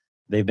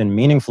 They've been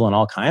meaningful in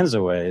all kinds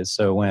of ways.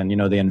 So when,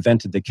 they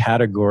invented the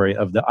category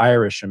of the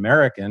Irish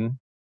American,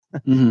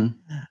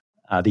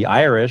 the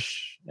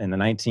Irish in the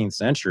 19th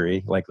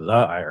century, like the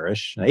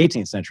Irish, the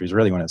 18th century is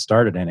really when it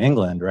started in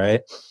England,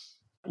 right?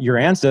 Your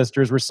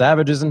ancestors were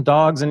savages and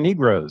dogs and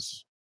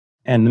Negroes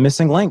and the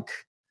missing link.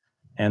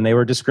 And they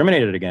were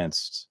discriminated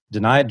against,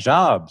 denied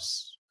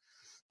jobs,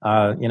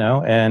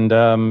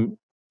 and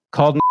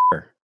called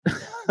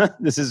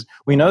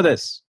we know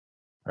this,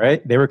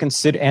 right? They were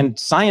considered, and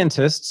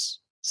scientists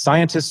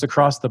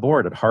across the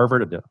board at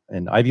Harvard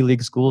and Ivy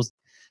League schools,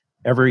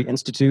 every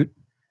institute,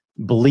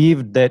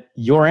 believed that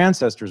your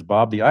ancestors,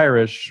 Bob, the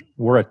Irish,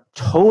 were a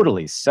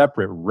totally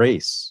separate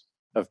race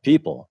of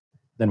people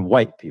than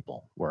white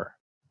people were.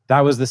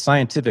 That was the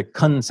scientific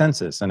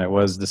consensus, and it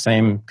was the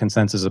same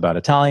consensus about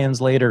Italians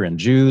later and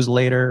Jews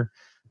later,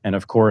 and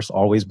of course,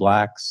 always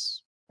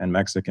blacks and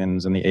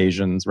Mexicans and the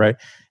Asians, right?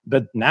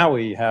 But now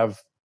we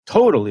have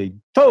totally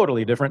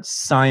different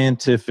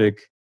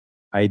scientific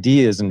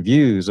ideas and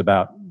views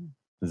about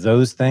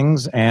those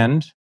things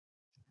and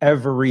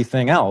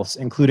everything else,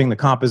 including the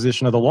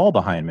composition of the wall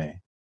behind me,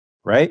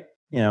 right?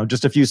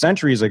 Just a few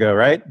centuries ago,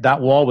 right?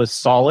 That wall was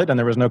solid and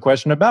there was no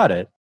question about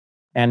it.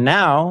 And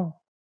now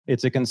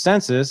it's a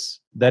consensus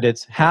that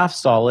it's half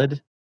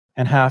solid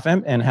and half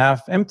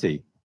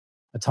empty.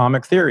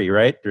 Atomic theory,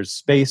 right? There's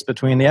space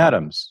between the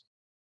atoms.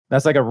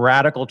 That's like a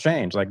radical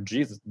change. Like,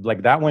 Jesus,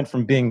 like that went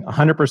from being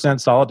 100%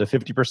 solid to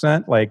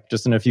 50%, like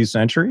just in a few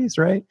centuries,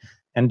 right?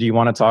 And do you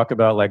want to talk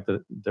about like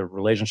the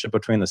relationship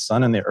between the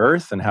sun and the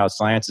earth and how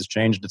science has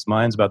changed its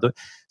minds about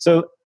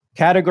so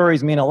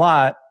categories mean a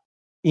lot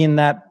in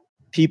that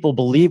people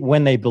believe,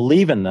 when they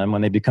believe in them,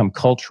 when they become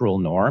cultural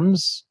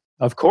norms,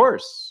 of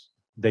course,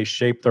 they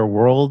shape their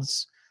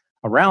worlds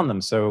around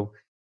them. So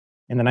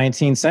in the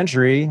 19th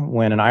century,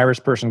 when an Irish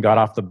person got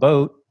off the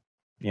boat,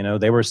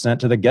 they were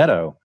sent to the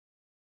ghetto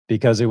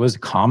because it was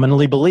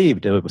commonly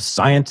believed, it was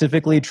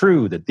scientifically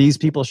true that these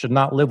people should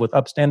not live with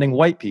upstanding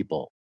white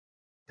people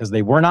because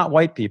they were not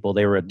white people.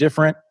 They were a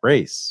different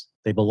race.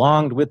 They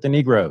belonged with the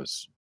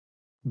Negroes.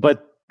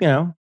 But,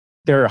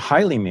 they're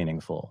highly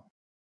meaningful.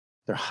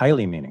 They're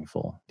highly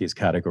meaningful, these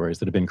categories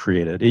that have been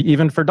created,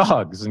 even for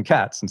dogs and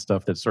cats and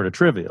stuff that's sort of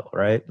trivial,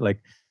 right?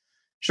 Like,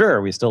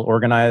 sure, we still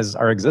organize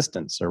our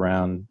existence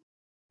around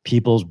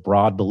people's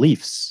broad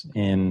beliefs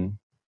in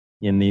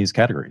these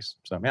categories.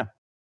 So, yeah.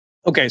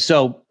 Okay,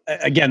 so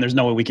again, there's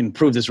no way we can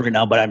prove this right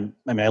now, but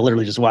I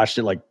literally just watched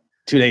it like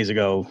 2 days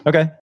ago.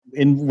 Okay.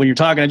 And when you're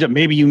talking to Jeff,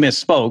 maybe you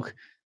misspoke,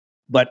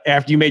 but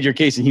after you made your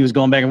case and he was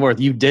going back and forth,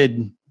 you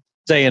did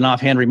say an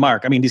offhand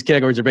remark. I mean, these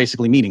categories are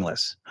basically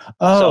meaningless.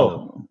 I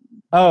don't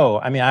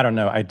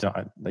know. I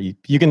don't.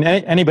 You can.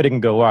 Anybody can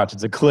go watch.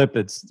 It's a clip.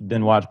 It's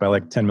been watched by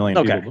like 10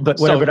 million people. But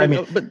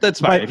whatever. But that's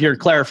fine. If you're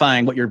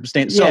clarifying what you're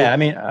saying. So, I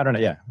don't know.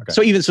 Yeah. Okay.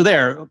 So even so,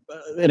 there,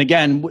 and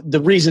again,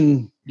 the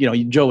reason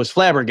Joe was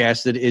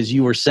flabbergasted is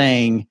you were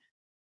saying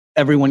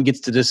everyone gets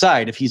to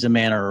decide if he's a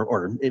man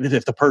or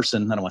if the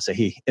person. I don't want to say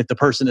he. If the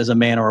person is a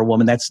man or a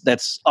woman,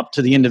 that's up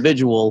to the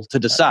individual to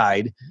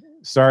decide.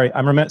 Sorry,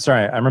 I'm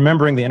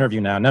remembering the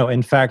interview now. No,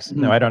 in fact,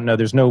 no, I don't know.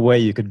 There's no way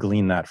you could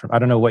glean that from. I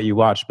don't know what you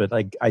watched, but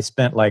like I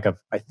spent I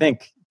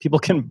think people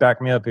can back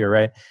me up here,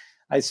 right?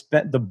 I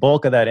spent the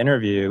bulk of that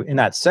interview in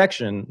that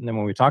section, and then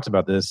when we talked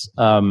about this,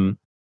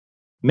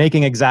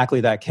 making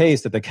exactly that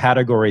case that the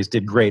categories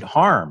did great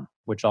harm,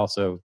 which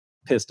also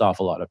pissed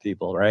off a lot of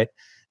people, right?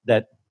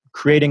 That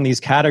creating these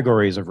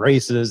categories of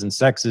races and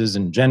sexes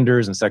and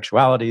genders and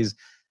sexualities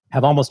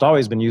have almost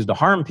always been used to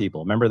harm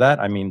people. Remember that?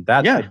 I mean,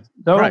 that's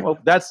right.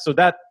 That's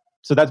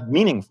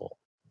meaningful.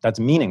 That's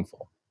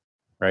meaningful,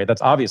 right?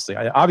 That's obviously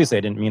I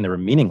didn't mean they were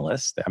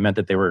meaningless. I meant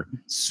that they were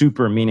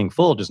super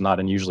meaningful, just not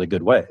in usually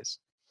good ways.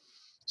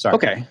 Sorry.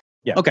 Okay.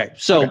 Yeah. Okay.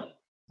 So.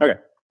 Okay.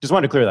 Just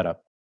wanted to clear that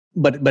up.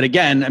 But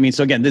again, I mean,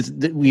 so again,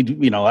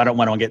 I don't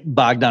want to get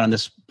bogged down on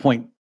this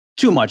point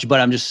too much, but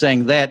I'm just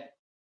saying that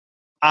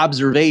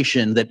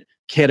observation that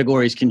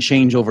categories can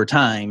change over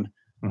time.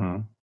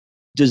 Mm-hmm.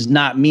 Does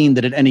not mean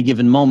that at any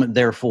given moment,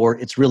 therefore,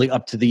 it's really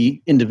up to the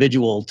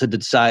individual to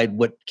decide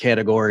what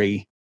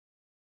category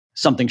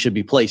something should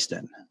be placed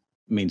in.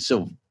 I mean,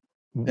 so,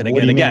 and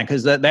again,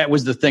 because that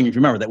was the thing, if you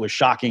remember, that was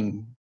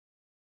shocking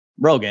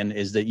Rogan,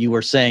 is that you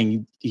were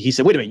saying, he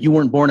said, wait a minute, you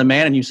weren't born a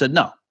man? And you said,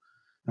 no.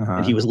 Uh-huh.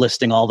 And he was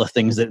listing all the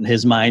things that in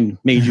his mind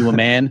made you a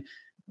man,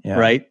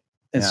 right?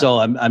 And so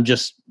I'm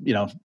just,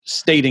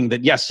 stating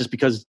that, yes, just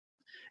because,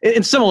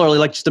 and similarly,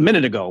 like just a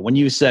minute ago, when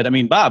you said, I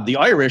mean, Bob, the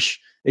Irish,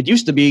 it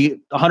used to be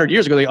 100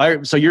 years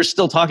ago. So you're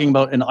still talking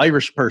about an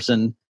Irish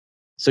person.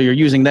 So you're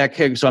using that.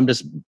 So I'm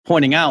just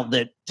pointing out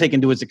that taken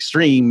to its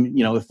extreme,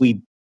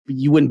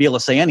 you wouldn't be able to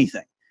say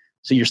anything.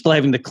 So you're still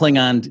having to cling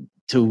on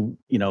to,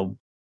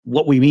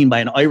 what we mean by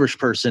an Irish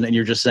person. And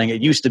you're just saying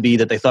it used to be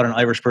that they thought an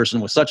Irish person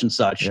was such and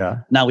such. Yeah.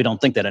 Now we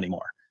don't think that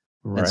anymore.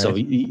 Right.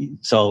 And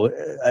so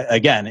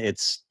again,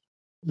 it's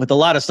with a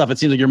lot of stuff, it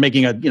seems like you're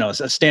making a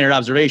standard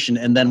observation.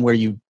 And then where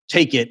you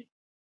take it,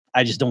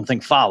 I just don't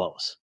think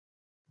follows.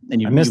 And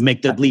you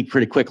make the leap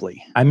pretty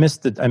quickly. I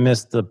missed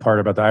the part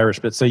about the Irish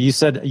bit. So you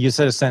said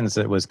a sentence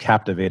that was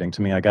captivating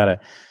to me. It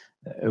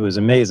was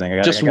amazing. I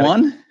got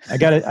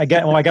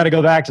to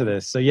go back to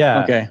this. So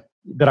yeah. Okay.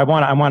 But I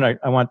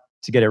want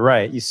to get it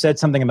right. You said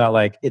something about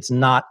like, it's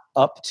not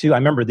up to, I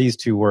remember these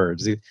two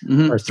words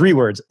or three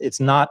words.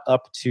 It's not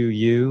up to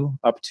you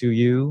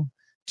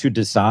to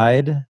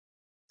decide.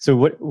 So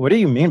what do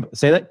you mean?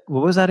 Say that.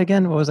 What was that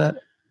again? What was that?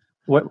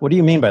 What do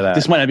you mean by that?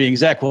 This might not be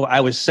exact. What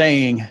I was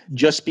saying,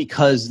 just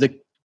because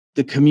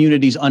the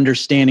community's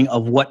understanding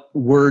of what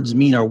words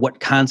mean or what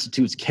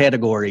constitutes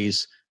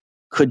categories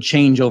could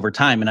change over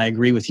time. And I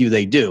agree with you,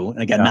 they do.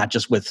 And again, not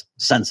just with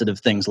sensitive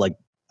things like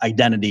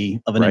identity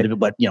of an individual,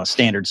 but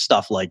standard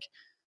stuff like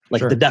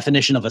the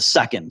definition of a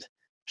second.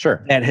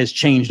 Sure. That has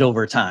changed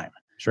over time.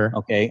 Sure.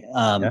 Okay.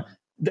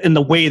 And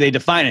the way they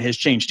define it has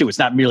changed too. It's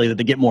not merely that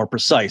they get more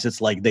precise.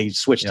 It's like they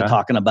switched to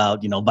talking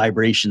about,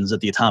 vibrations at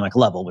the atomic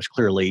level, which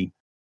clearly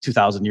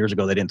 2,000 years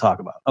ago they didn't talk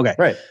about. Okay.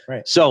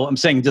 Right. So I'm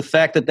saying the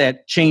fact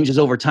that changes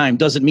over time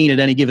doesn't mean at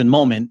any given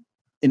moment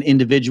an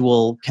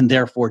individual can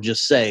therefore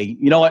just say,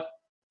 you know what,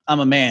 I'm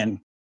a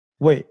man.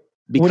 Wait,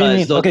 because what do you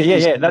mean?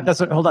 Okay, that's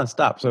what, hold on,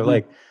 stop. So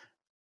like,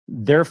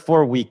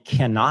 therefore we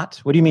cannot?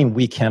 What do you mean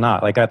we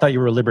cannot? Like, I thought you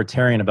were a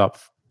libertarian about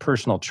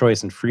personal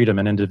choice and freedom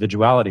and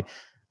individuality.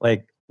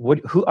 Like,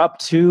 who up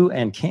to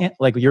and can't,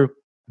 like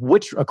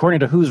which, according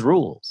to whose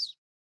rules?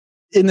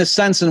 In the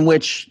sense in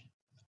which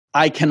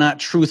I cannot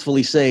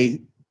truthfully say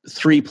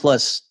 3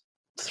 +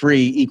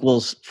 3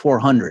 =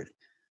 400.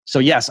 So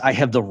yes, I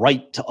have the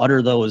right to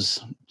utter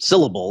those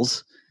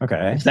syllables.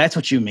 Okay. If that's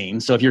what you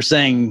mean. So if you're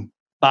saying,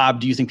 Bob,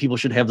 do you think people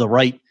should have the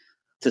right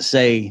to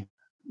say,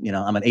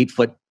 I'm an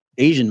 8-foot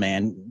Asian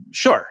man?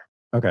 Sure.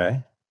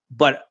 Okay.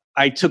 But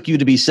I took you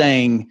to be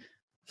saying,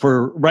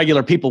 for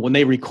regular people, when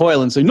they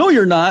recoil and say, no,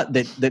 you're not,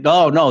 that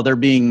oh no, they're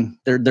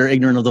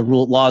ignorant of the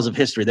laws of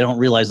history. They don't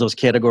realize those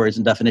categories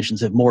and definitions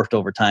have morphed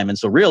over time. And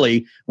so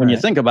really, when you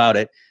think about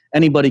it,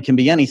 anybody can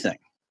be anything.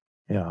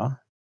 Yeah.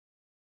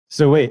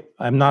 So wait,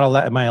 am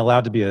I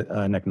allowed to be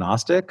an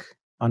agnostic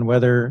on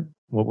whether,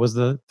 what was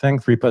the thing?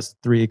 3 +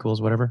 3 =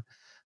 whatever?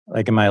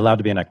 Like, am I allowed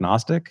to be an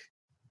agnostic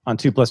on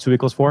 2 + 2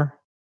 = 4?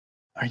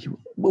 Are you?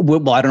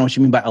 Well, I don't know what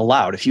you mean by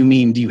allowed. If you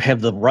mean, do you have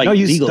the right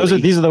legally?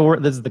 These are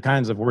the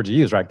kinds of words you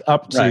use, right?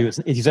 Up to,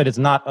 right. You said it's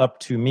not up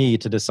to me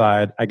to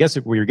decide. I guess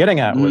what you're getting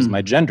at was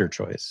my gender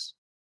choice.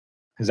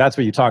 Because that's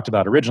what you talked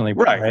about originally,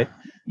 right?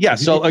 Yeah,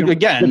 so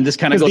again, this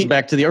kind of goes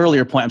back to the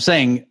earlier point. I'm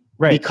saying,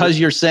 because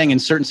you're saying in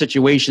certain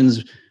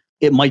situations,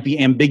 it might be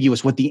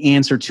ambiguous what the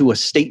answer to a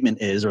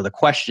statement is or the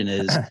question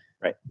is.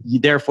 Right.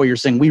 Therefore, you're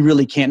saying we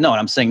really can't know. And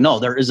I'm saying, no,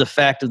 there is a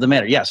fact of the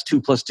matter. Yes,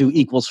 2 +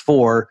 2 =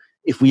 4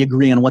 if we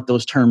agree on what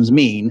those terms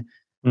mean.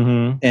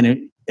 Mm-hmm.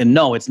 And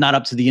no, it's not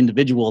up to the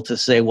individual to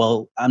say,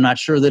 well, I'm not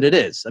sure that it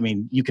is. I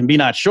mean, you can be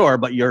not sure,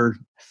 but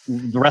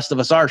the rest of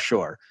us are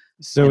sure.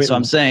 So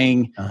I'm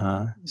saying...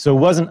 So it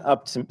wasn't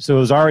up to... So it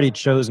was already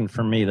chosen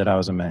for me that I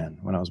was a man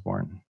when I was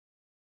born.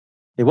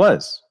 It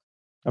was.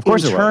 Of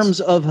course it was. In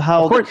terms of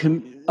how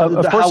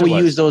we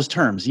use those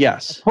terms,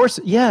 yes. Of course,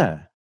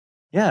 yeah.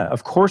 Yeah,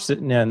 of course.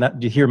 Do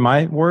you hear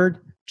my word?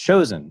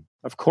 Chosen.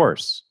 Of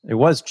course. It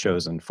was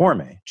chosen for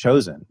me.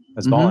 Chosen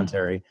as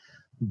voluntary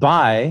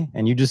by,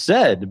 and you just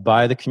said,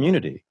 by the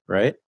community,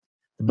 right?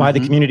 By the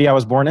community I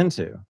was born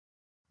into,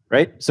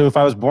 right? So if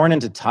I was born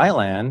into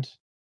Thailand,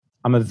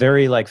 I'm a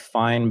very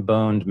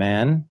fine-boned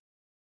man.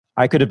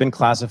 I could have been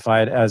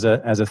classified as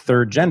a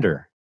third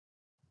gender.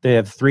 They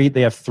have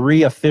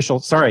three official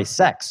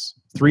sexes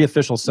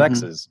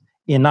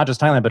in not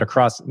just Thailand, but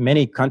across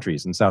many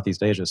countries in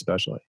Southeast Asia,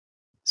 especially.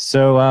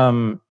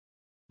 So,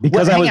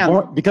 because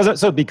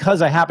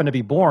I happen to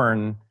be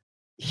born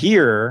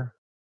here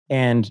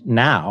and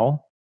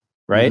now,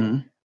 right?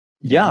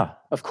 Yeah,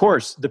 of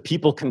course, the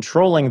people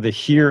controlling the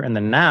here and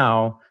the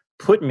now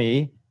put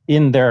me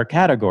in their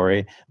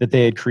category that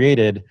they had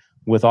created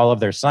with all of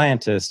their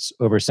scientists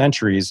over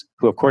centuries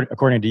who,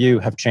 according to you,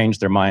 have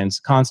changed their minds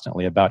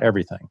constantly about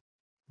everything.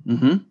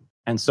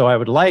 And so I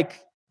would like,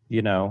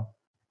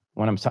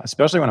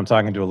 especially when I'm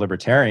talking to a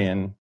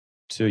libertarian,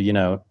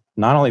 to,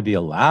 not only be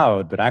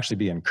allowed, but actually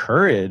be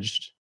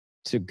encouraged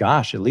to,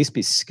 at least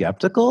be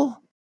skeptical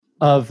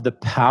of the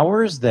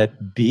powers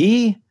that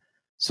be.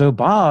 So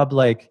Bob,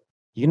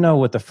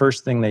 what the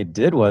first thing they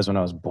did was when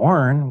I was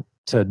born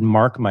to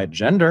mark my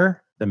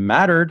gender that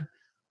mattered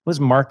was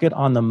mark it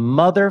on the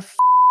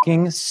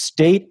motherfucking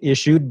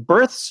state-issued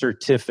birth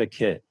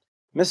certificate.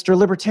 Mr.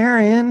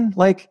 Libertarian,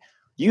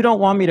 you don't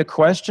want me to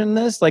question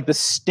this? The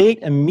state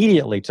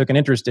immediately took an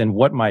interest in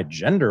what my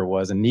gender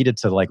was and needed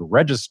to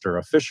register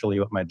officially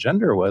what my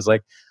gender was.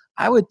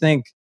 I would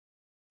think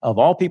of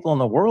all people in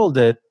the world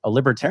that a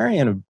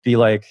libertarian would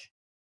be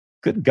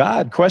good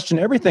God, question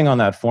everything on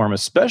that form,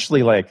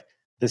 especially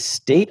the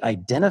state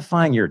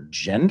identifying your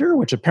gender,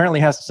 which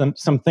apparently has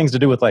some things to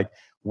do with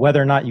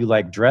whether or not you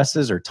like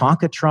dresses or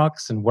Tonka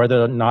trucks and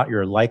whether or not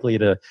you're likely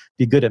to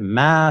be good at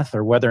math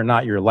or whether or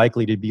not you're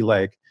likely to be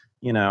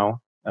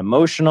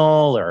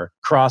emotional or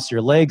cross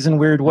your legs in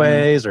weird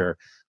ways or,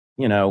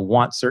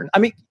 want certain... I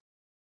mean,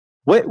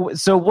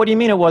 so what do you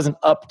mean it wasn't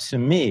up to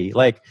me?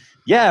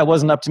 It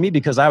wasn't up to me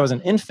because I was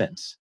an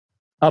infant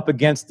up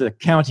against the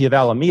county of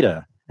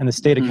Alameda and the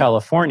state of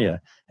California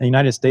and the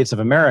United States of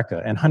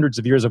America and hundreds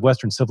of years of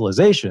Western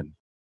civilization.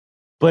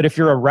 But if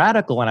you're a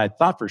radical, and I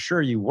thought for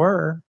sure you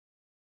were,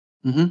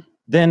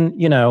 then,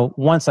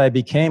 once I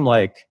became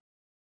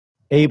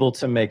able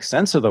to make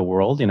sense of the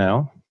world,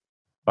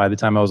 by the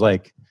time I was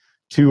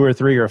 2 or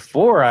 3 or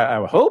 4,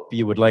 I hope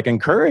you would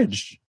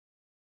encourage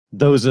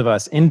those of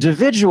us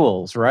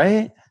individuals,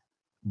 right?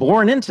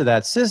 Born into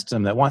that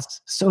system that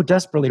wants so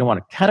desperately to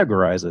want to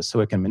categorize us so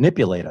it can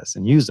manipulate us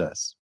and use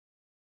us.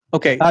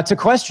 Okay. To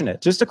question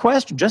it. Just a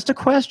question. Just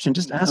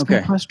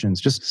asking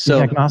questions. Just be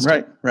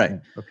agnostic. Right.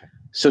 Okay.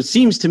 So it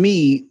seems to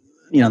me,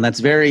 that's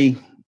very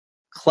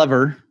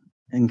clever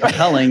and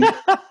compelling,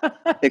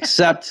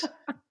 except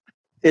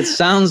it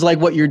sounds like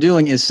what you're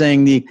doing is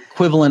saying the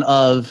equivalent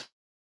of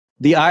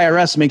the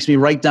IRS makes me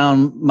write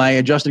down my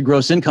adjusted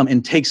gross income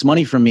and takes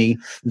money from me.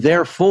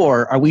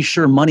 Therefore, are we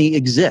sure money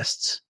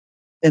exists?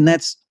 And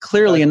that's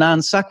clearly a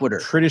non sequitur.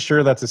 Pretty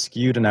sure that's a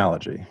skewed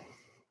analogy.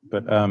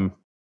 But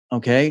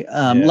okay,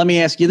 let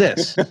me ask you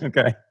this.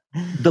 Okay.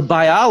 The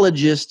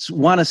biologists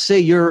want to say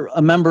you're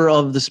a member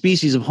of the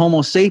species of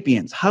Homo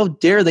sapiens. How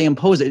dare they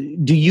impose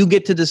it? Do you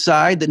get to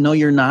decide that no,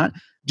 you're not?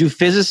 Do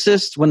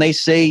physicists, when they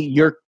say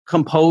you're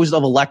composed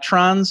of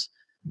electrons,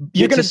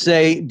 do you get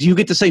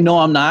to say, no,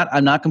 I'm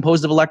not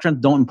composed of electrons?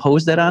 Don't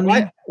impose that on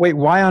me? Wait,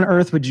 why on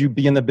earth would you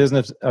be in the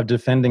business of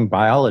defending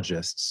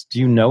biologists? Do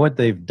you know what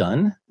they've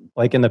done?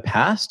 Like in the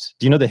past?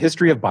 Do you know the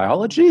history of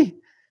biology?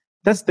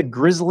 That's the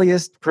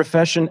grisliest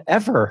profession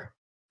ever.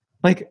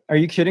 Like, are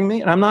you kidding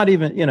me? And I'm not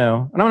even, and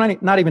I'm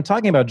not even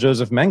talking about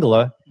Joseph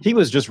Mengele. He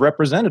was just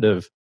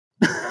representative.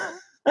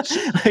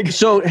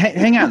 So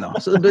hang on though.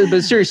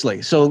 But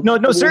seriously, so no,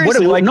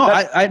 seriously.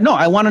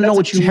 I want to know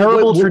what you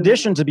terrible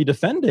tradition to be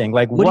defending.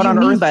 Like, what do you on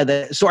mean earth by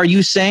that? So, are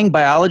you saying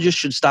biologists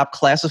should stop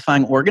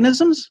classifying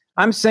organisms?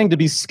 I'm saying to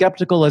be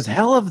skeptical as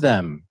hell of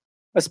them,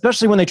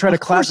 especially when they try to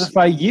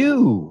classify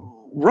you.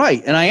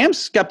 Right, and I am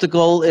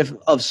skeptical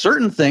of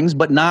certain things,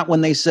 but not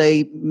when they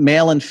say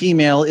male and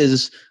female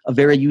is a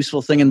very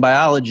useful thing in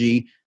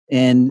biology.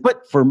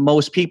 But for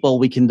most people,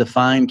 we can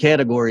define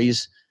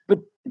categories.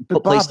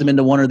 But place them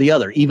into one or the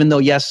other, even though,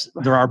 yes,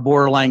 there are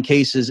borderline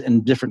cases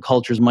and different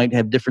cultures might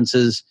have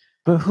differences.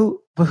 But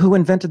who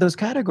invented those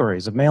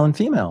categories of male and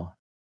female?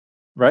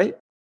 Right?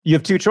 You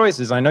have two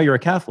choices. I know you're a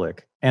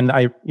Catholic, and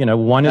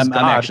one is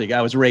God.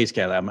 I was raised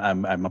Catholic.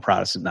 I'm a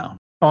Protestant now.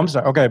 Oh, I'm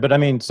sorry. Okay, but I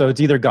mean, so it's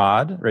either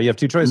God, right? You have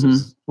two choices.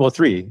 Mm-hmm. Well,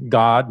 three: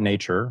 God,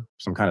 nature,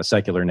 some kind of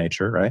secular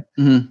nature, right?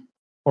 Mm-hmm.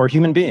 Or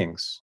human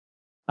beings.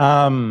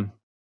 So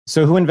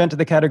who invented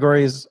the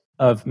categories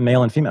of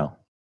male and female?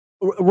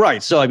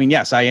 Right. So, I mean,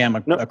 yes, I am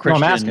a Christian. No,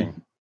 I'm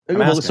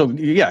asking. So,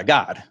 yeah,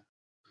 God.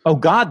 Oh,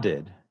 God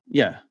did?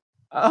 Yeah.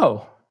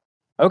 Oh,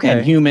 okay.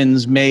 And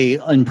humans may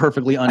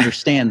imperfectly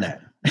understand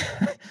that.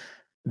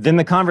 Then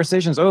the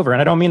conversation's over. And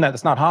I don't mean that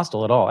it's not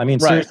hostile at all. I mean,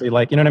 seriously,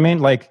 like, you know what I mean?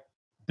 Like,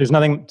 there's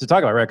nothing to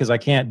talk about, right? Because I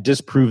can't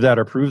disprove that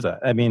or prove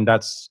that. I mean,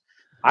 I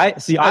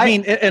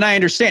mean, and I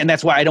understand.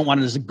 That's why I don't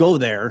want to go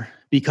there,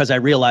 because I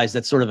realize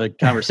that's sort of a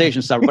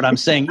conversation starter. But I'm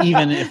saying,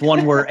 even if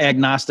one were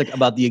agnostic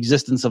about the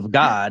existence of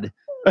God,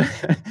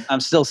 I'm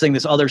still saying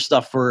this other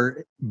stuff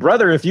for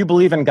brother. If you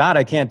believe in God,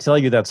 I can't tell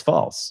you that's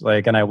false.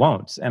 Like, and I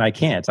won't, and I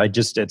can't.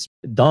 It's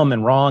dumb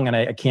and wrong, and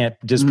I can't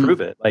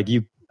disprove it. Like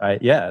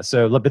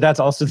So, but that's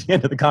also the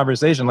end of the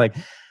conversation. Like,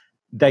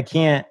 that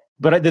can't.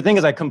 But the thing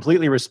is, I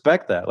completely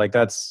respect that. Like,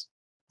 that's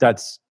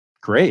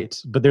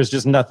great. But there's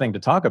just nothing to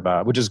talk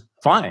about, which is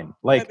fine.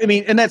 Like, I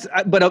mean, and that's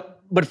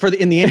but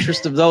in the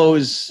interest of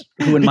those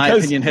who, in my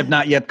opinion, have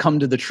not yet come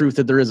to the truth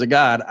that there is a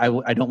God,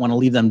 I don't want to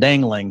leave them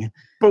dangling.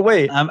 But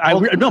wait,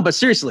 no, but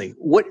seriously,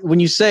 when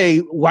you say,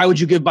 why would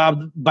you give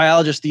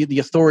biologists the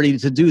authority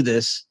to do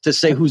this, to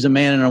say who's a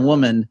man and a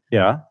woman,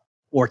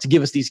 or to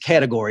give us these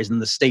categories,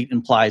 and the state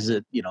implies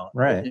it,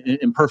 right,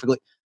 imperfectly.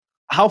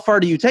 How far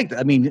do you take that?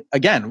 I mean,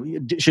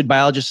 again, should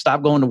biologists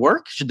stop going to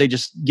work? Should they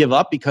just give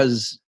up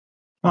because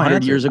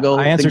 100 years ago?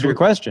 I answered your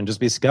question. Just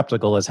be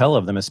skeptical as hell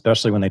of them,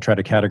 especially when they try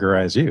to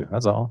categorize you.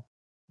 That's all.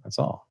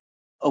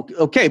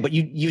 Okay, but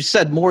you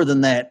said more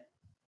than that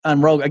on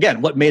Rogan.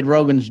 Again, what made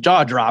Rogan's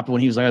jaw drop when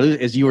he was like,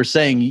 as you were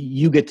saying,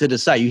 you get to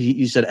decide.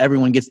 You said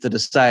everyone gets to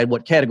decide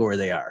what category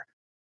they are.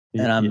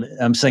 And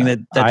I'm saying that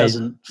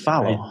doesn't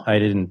follow. I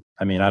didn't.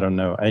 I mean, I don't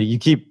know. You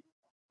keep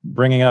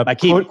bringing up. I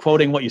keep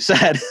quoting what you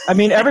said. I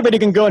mean, everybody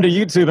can go into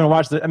YouTube and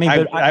watch the. I mean,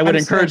 I would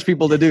encourage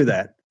people to do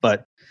that,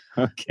 but.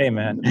 Okay,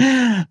 man.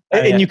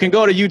 And you can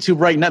go to YouTube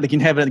right now. They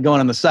can have it going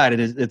on the side.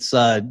 It's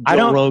Joe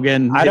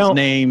Rogan. His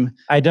name.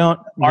 I don't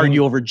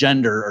argue over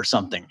gender or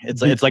something.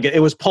 It's like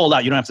it was pulled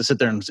out. You don't have to sit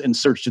there and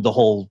search through the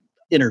whole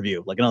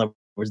interview. Like, in other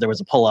words, there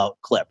was a pull-out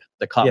clip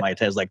that caught my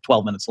attention. It was like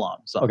 12 minutes long.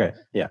 So okay,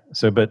 yeah.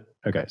 So,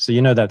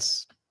 so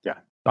that's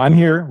I'm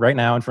here right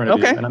now in front of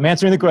you, and I'm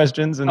answering the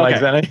questions and like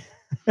that.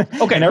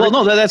 Okay. Well,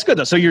 no, that's good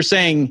though. So you're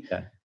saying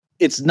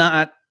it's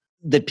not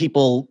that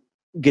people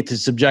get to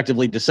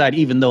subjectively decide,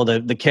 even though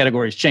the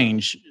categories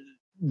change.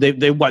 They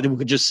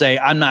could just say,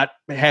 I'm not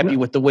happy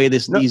with the way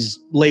these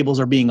labels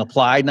are being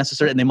applied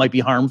necessarily, and they might be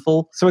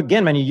harmful. So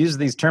again, man, you use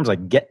these terms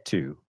like get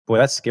to. Boy,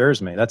 that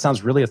scares me. That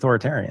sounds really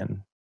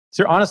authoritarian.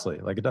 So honestly,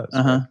 like it does.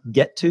 Like,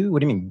 get to? What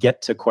do you mean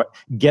get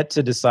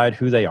to decide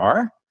who they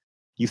are?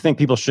 You think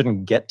people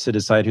shouldn't get to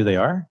decide who they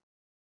are?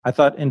 I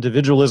thought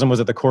individualism was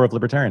at the core of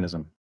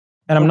libertarianism.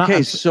 And I'm not.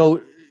 Okay,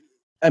 so,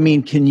 I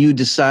mean, can you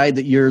decide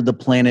that you're the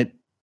planet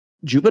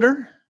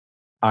Jupiter?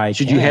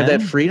 Should you have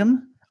that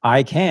freedom?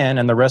 I can,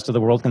 and the rest of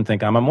the world can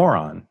think I'm a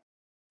moron.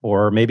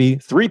 Or maybe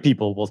 3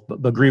 people will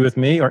agree with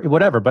me or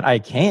whatever, but I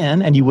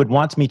can, and you would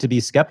want me to be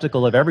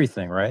skeptical of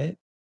everything, right?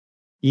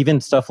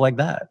 Even stuff like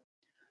that.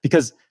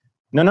 Because,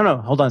 no,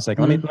 hold on a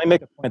second. Let me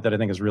make a point that I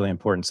think is really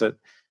important. So,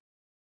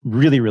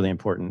 really, really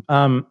important.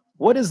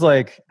 What is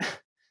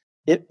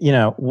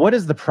what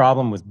is the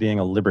problem with being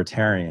a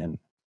libertarian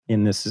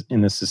in this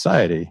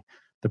society?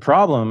 The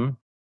problem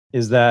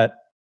is that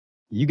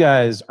you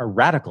guys are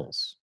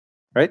radicals,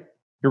 right?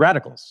 You're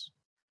radicals.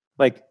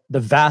 Like the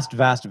vast,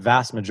 vast,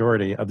 vast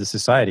majority of the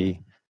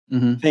society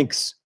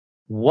thinks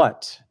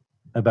what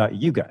about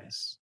you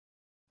guys?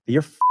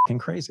 You're fucking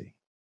crazy.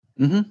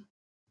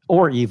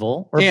 Or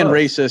evil. Or and both.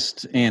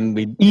 Racist. And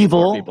we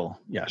evil people.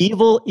 Yes.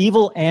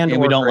 Evil and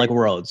we don't crazy. like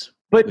roads.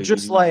 But we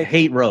just like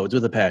hate roads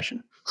with a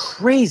passion.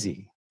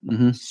 Crazy.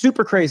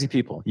 Super crazy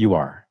people you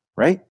are,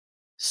 right?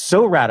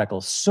 So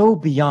radical, so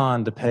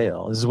beyond the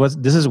pale.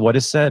 This is what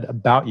is said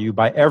about you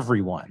by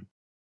everyone.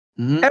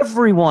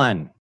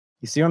 Everyone.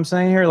 You see what I'm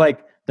saying here?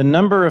 Like the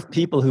number of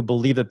people who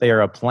believe that they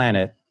are a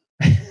planet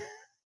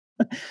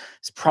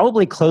is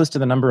probably close to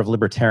the number of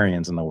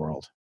libertarians in the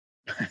world.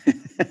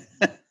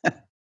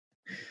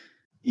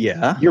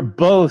 Yeah. You're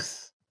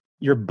both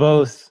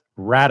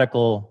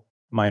radical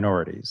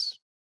minorities.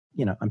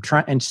 You know, I'm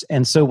trying,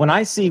 and so when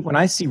I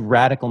see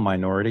radical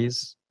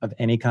minorities of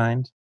any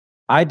kind,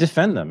 I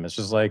defend them. It's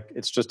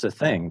just a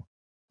thing,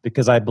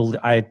 because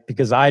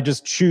I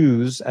just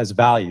choose as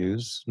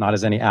values, not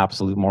as any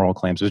absolute moral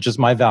claims. It's just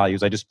my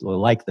values. I just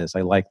like this.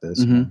 I like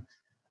this.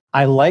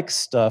 I like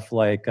stuff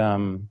like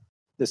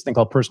this thing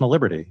called personal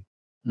liberty.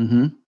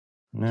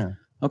 Yeah.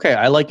 Okay,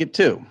 I like it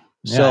too.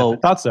 Yeah, So I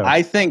thought so.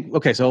 I think,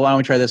 okay, so why don't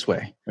we try this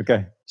way?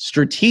 Okay.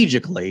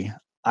 Strategically,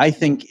 I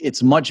think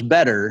it's much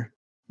better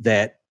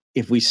that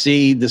if we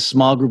see this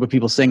small group of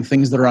people saying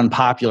things that are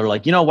unpopular,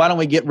 like, why don't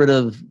we get rid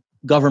of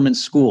government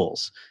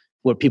schools,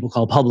 what people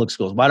call public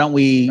schools? Why don't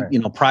we,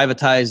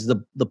 privatize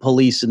the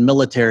police and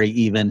military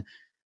even?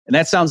 And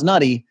that sounds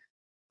nutty.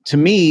 To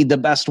me, the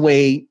best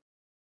way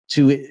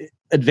to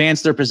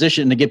advance their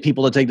position and to get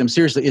people to take them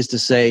seriously is to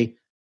say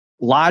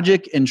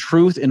logic and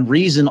truth and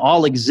reason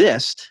all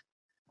exist.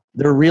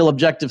 They're real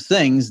objective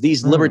things.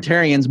 These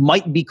libertarians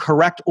might be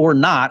correct or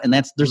not, and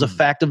there's a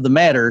fact of the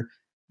matter.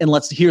 And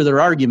let's hear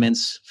their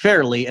arguments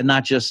fairly and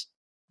not just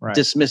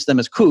dismiss them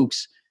as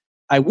kooks.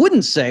 I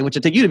wouldn't say, which I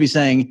take you to be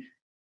saying,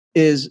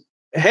 is,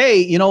 hey,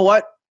 you know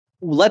what?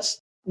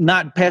 Let's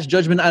not pass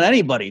judgment on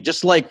anybody.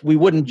 Just like we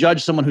wouldn't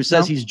judge someone who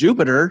says he's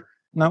Jupiter.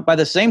 No. By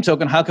the same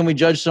token, how can we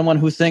judge someone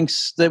who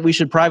thinks that we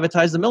should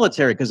privatize the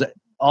military? Because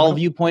all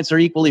viewpoints are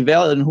equally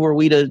valid, and who are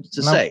we to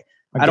say?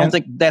 Again, I don't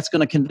think that's going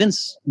to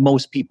convince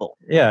most people.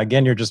 Yeah,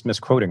 again, you're just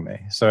misquoting me.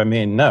 So,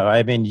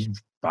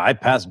 I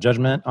pass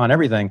judgment on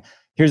everything.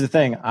 Here's the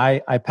thing.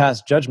 I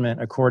pass judgment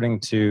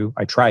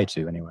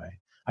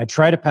I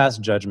try to pass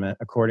judgment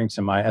according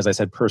to my, as I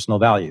said, personal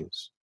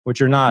values, which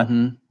are not,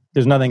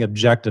 there's nothing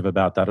objective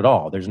about that at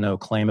all. There's no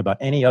claim about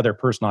any other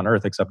person on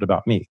earth except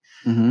about me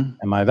and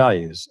my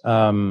values.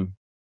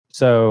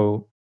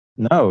 So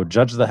no,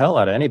 judge the hell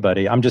out of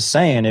anybody. I'm just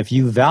saying, if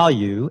you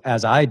value,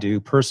 as I do,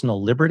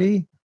 personal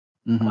liberty,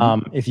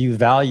 if you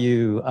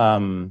value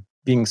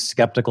being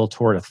skeptical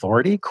toward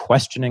authority,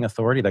 questioning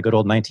authority, that good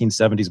old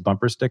 1970s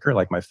bumper sticker,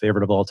 like my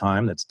favorite of all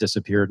time, that's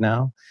disappeared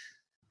now.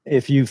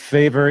 If you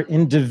favor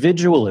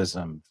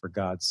individualism, for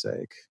God's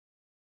sake,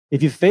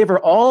 if you favor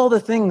all the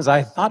things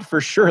I thought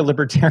for sure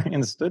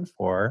libertarians stood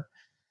for,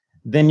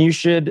 then you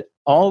should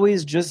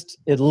always just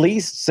at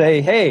least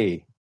say,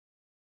 hey,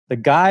 the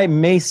guy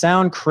may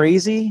sound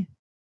crazy,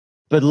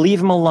 but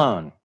leave him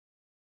alone.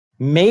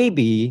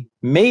 Maybe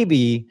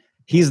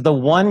he's the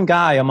one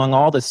guy among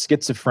all the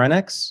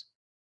schizophrenics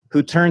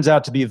who turns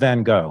out to be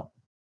Van Gogh.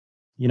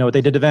 You know what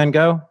they did to Van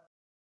Gogh?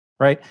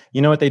 Right?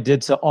 You know what they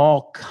did to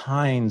all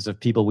kinds of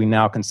people we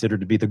now consider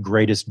to be the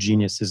greatest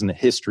geniuses in the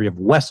history of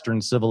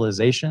Western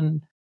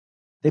civilization?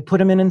 They put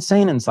them in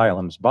insane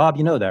asylums. Bob,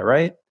 you know that,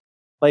 right?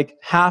 Like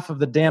half of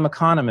the damn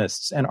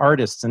economists and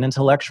artists and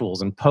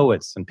intellectuals and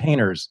poets and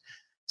painters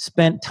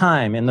spent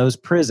time in those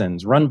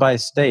prisons run by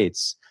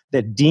states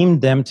that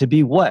deemed them to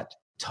be what?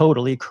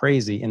 Totally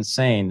crazy,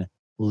 insane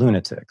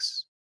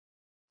lunatics.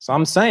 So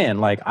I'm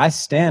saying, I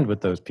stand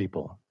with those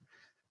people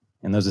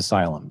in those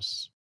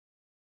asylums.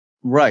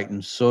 Right,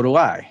 and so do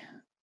I.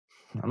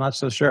 I'm not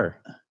so sure.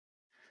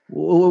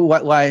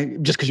 Why?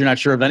 Just because you're not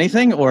sure of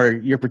anything, or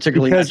you're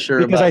particularly not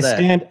sure about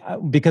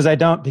that? Because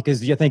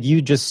I think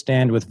you just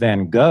stand with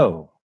Van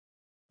Gogh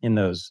in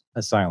those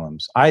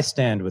asylums. I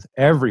stand with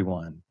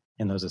everyone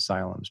in those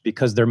asylums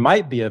because there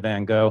might be a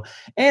Van Gogh,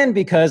 and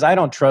because I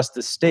don't trust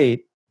the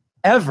state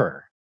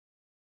ever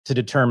to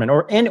determine,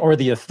 or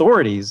the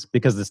authorities,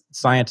 because the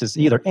scientists,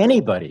 either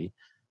anybody,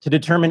 to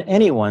determine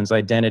anyone's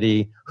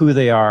identity, who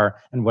they are,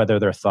 and whether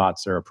their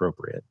thoughts are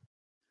appropriate.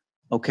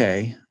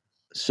 Okay.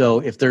 So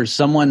if there's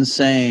someone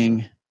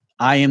saying,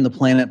 I am the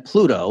planet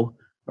Pluto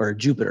or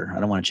Jupiter, I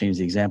don't want to change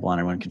the example on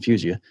it, I want to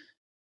confuse you.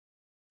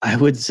 I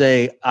would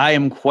say, I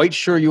am quite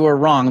sure you are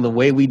wrong. The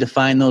way we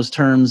define those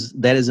terms,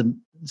 that is a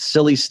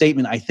silly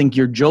statement. I think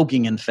you're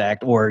joking, in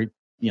fact, or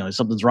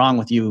something's wrong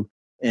with you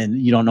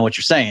and you don't know what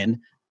you're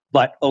saying.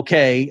 But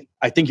okay,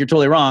 I think you're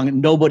totally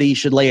wrong. Nobody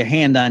should lay a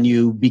hand on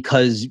you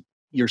because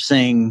you're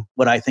saying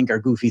what I think are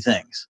goofy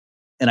things.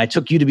 And I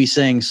took you to be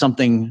saying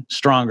something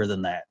stronger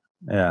than that.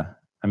 Yeah.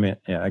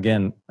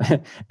 Again,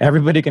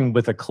 everybody can,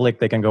 with a click,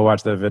 they can go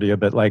watch the video,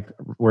 but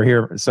we're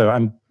here.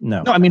 So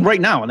no,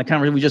 right now in the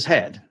conversation we just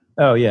had.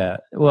 Oh yeah.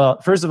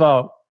 Well, first of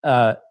all,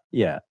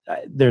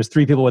 there's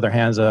 3 people with their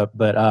hands up,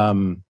 but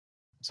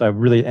So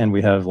and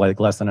we have like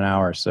less than an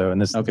hour. So,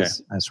 and this,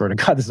 I swear to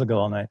God, this will go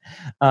all night.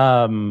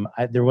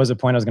 There was a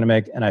point I was going to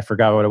make and I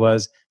forgot what it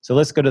was. So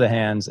let's go to the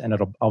hands and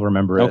I'll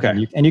remember it.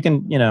 Okay. And you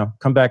can,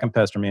 come back and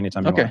pester me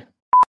anytime you want.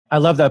 I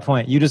love that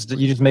point. You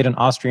just made an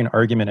Austrian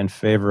argument in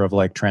favor of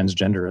like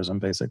transgenderism,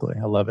 basically.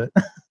 I love it.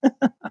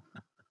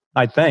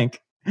 I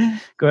think.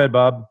 Go ahead,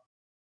 Bob.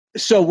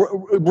 So,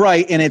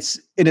 right. And it's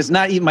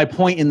not even, my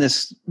point in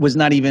this was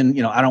not even,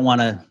 I don't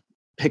want to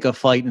pick a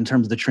fight in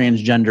terms of the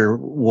transgender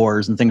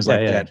wars and things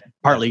like that.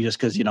 Partly just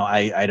because,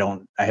 I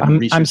haven't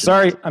researched.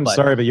 I'm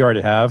sorry, but you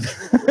already have.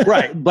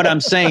 Right. But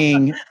I'm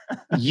saying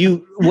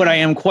what I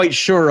am quite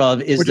sure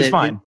of is that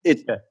fine.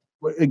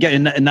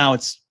 Again, and now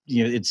it's,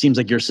 it seems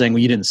like you're saying,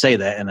 well, you didn't say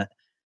that. And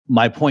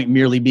my point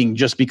merely being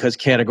just because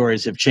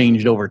categories have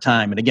changed over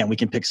time. And again, we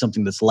can pick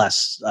something that's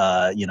less,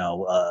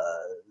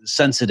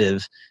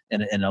 sensitive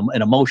and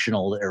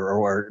emotional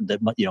or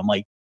that,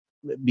 might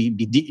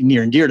be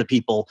near and dear to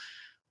people.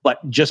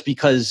 But just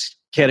because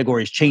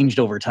categories changed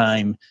over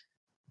time,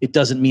 it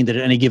doesn't mean that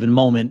at any given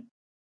moment,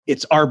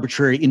 it's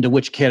arbitrary into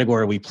which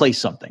category we place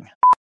something.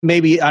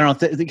 Maybe, I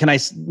don't know, can I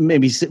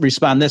maybe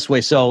respond this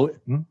way? So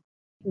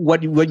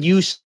what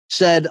you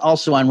said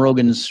also on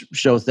Rogan's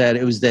show, that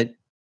it was that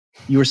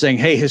you were saying,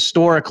 hey,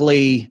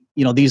 historically,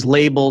 these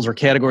labels or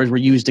categories were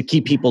used to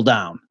keep people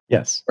down.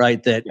 Yes.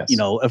 Right? That,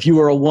 if you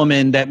were a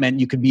woman, that meant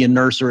you could be a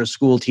nurse or a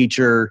school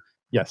teacher.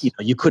 Yes.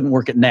 You couldn't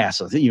work at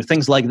NASA,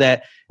 things like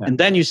that. Yeah. And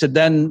then you said,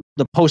 then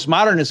the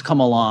postmodernists come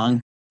along,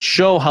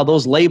 show how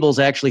those labels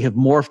actually have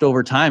morphed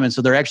over time. And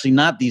so they're actually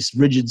not these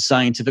rigid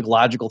scientific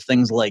logical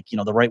things like,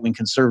 the right-wing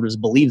conservatives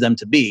believe them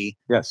to be.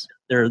 Yes.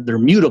 They're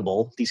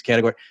mutable, these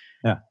categories.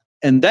 Yeah.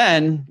 And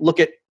then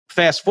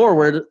fast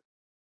forward,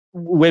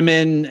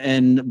 women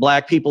and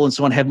black people and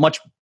so on have much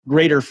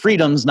greater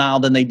freedoms now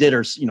than they did,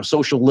 or,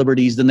 social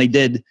liberties than they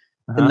did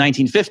in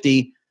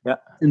 1950. Yeah.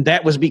 And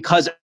that was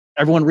because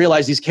everyone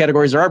realized these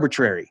categories are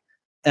arbitrary.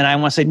 And I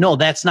want to say, no,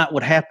 that's not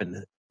what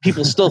happened.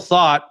 People still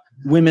thought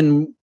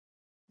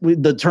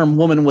the term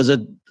woman was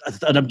an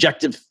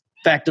objective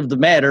fact of the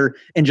matter,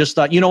 and just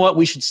thought, you know what,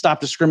 we should stop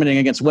discriminating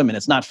against women.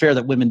 It's not fair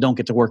that women don't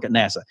get to work at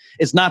NASA.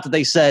 It's not that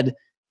they said,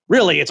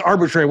 really, it's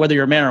arbitrary whether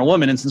you're a man or a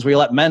woman. And since we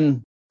let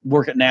men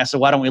work at NASA,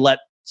 why don't we let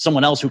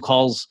someone else who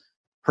calls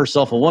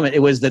herself a woman?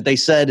 It was that they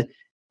said,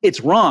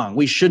 it's wrong.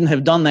 We shouldn't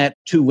have done that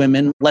to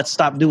women. Let's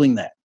stop doing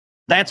that.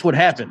 That's what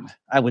happened,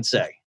 I would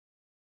say.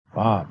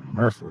 Bob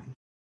Murphy.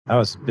 That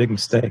was a big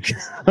mistake.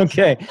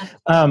 Okay.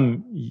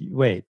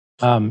 Wait.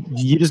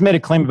 You just made a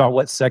claim about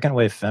what second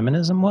wave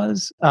feminism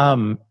was.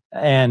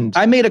 And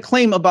I made a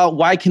claim about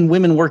why can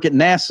women work at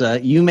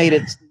NASA. You made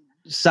it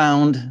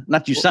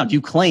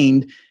you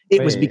claimed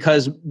it was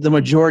because the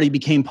majority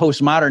became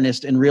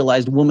postmodernist and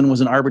realized woman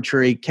was an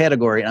arbitrary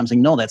category. And I'm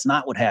saying, no, that's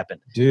not what happened.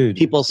 Dude.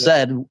 People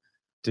said,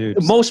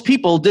 most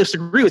people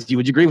disagree with you.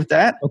 Would you agree with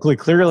that? Okay,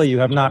 clearly you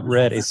have not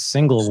read a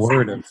single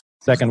word of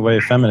second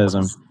wave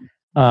feminism,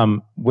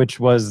 which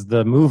was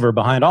the mover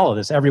behind all of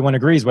this. Everyone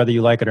agrees whether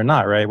you like it or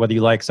not, right? Whether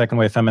you like second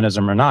wave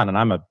feminism or not. And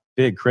I'm a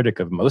big critic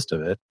of most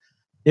of it.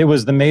 It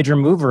was the major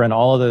mover in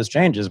all of those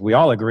changes. We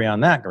all agree on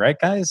that, right,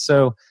 guys?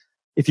 So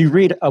if you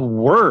read a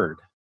word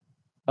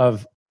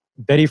of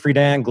Betty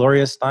Friedan,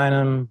 Gloria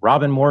Steinem,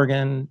 Robin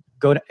Morgan,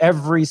 go to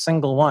every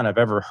single one I've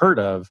ever heard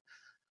of,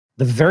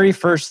 the very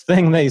first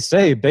thing they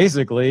say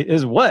basically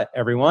is what,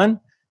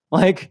 everyone?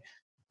 Like,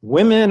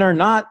 women are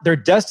not, their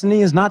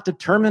destiny is not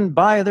determined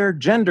by their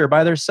gender,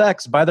 by their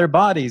sex, by their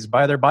bodies,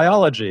 by their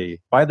biology,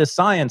 by the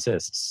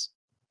scientists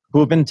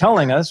who have been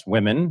telling us,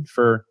 women,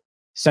 for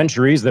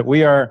centuries that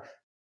we are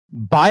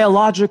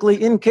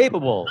biologically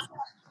incapable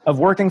of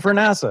working for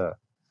NASA.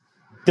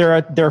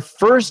 Their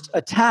first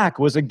attack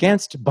was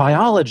against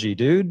biology,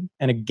 dude,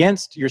 and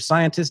against your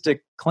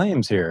scientific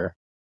claims here.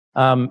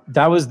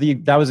 That was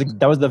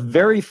the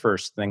very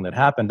first thing that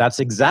happened.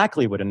 That's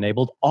exactly what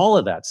enabled all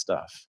of that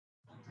stuff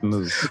to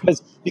move.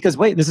 Because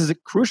wait, this is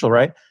crucial,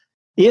 right?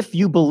 If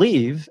you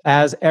believe,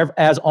 as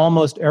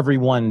almost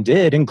everyone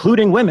did,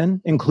 including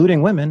women,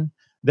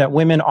 that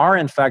women are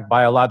in fact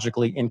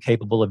biologically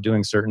incapable of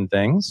doing certain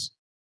things,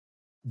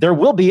 there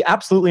will be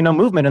absolutely no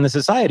movement in the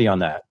society on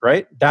that,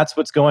 right? That's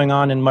what's going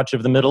on in much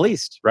of the Middle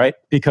East, right?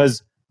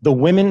 Because the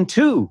women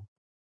too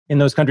in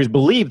those countries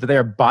believe that they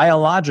are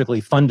biologically,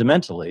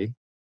 fundamentally,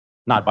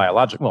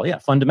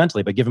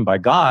 fundamentally, but given by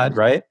God,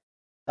 right?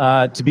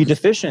 To be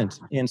deficient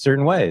in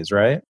certain ways,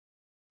 right?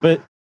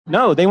 But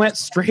no, they went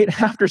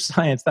straight after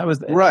science. That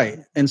was right.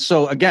 And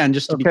so again,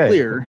 just to be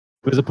clear,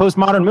 it was a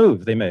postmodern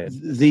move they made.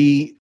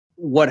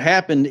 What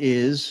happened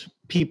is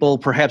people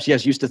perhaps,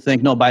 used to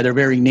think, no, by their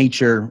very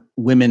nature,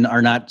 women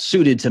are not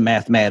suited to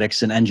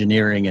mathematics and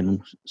engineering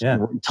and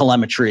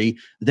telemetry.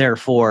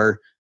 Therefore,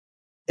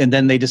 and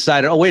then they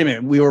decided, oh, wait a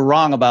minute, we were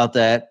wrong about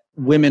that.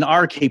 Women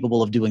are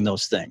capable of doing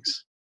those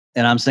things.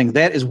 And I'm saying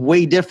that is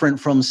way different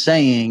from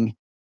saying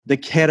the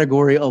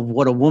category of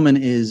what a woman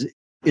is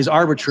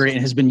arbitrary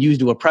and has been used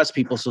to oppress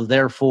people. So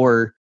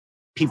therefore,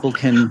 people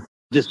can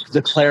just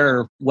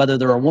declare whether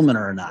they're a woman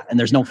or not. And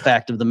there's no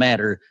fact of the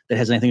matter that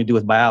has anything to do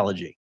with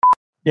biology.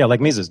 Yeah,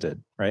 like Mises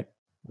did, right?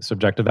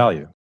 subjective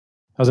value.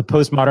 That was a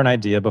postmodern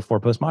idea before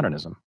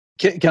postmodernism.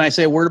 Can I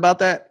say a word about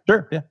that?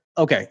 Sure, yeah.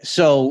 Okay,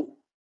 so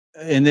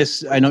in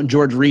this, I know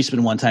George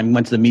Reisman one time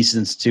went to the Mises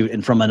Institute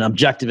and from an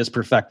objectivist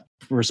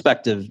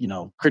perspective,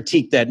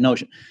 critiqued that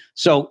notion.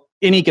 So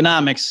in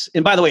economics,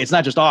 and by the way, it's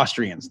not just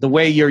Austrians. The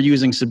way you're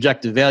using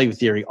subjective value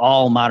theory,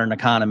 all modern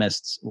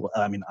economists,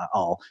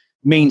 all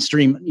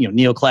mainstream,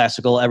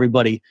 neoclassical,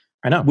 everybody,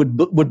 I know,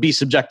 would be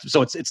subjective.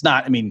 So it's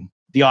not. I mean,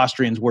 the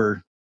Austrians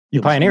were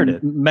pioneered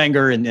it.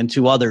 Menger and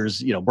two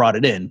others, brought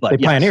it in, but they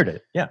pioneered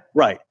it. Yeah,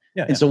 right.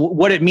 Yeah, and so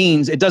what it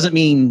means, it doesn't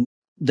mean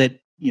that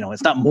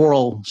it's not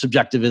moral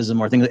subjectivism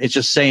or things. It's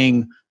just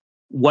saying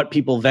what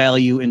people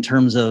value in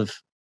terms of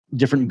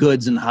different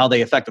goods and how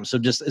they affect them. So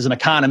just as an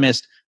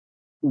economist,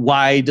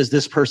 why does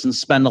this person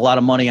spend a lot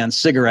of money on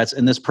cigarettes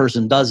and this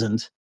person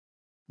doesn't?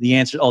 The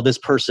answer, this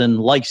person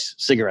likes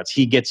cigarettes.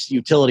 He gets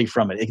utility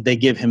from it. They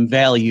give him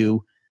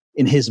value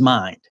in his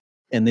mind.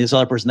 And this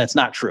other person, that's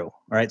not true. All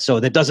right. So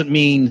that doesn't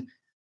mean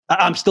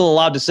I'm still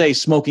allowed to say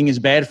smoking is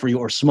bad for you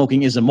or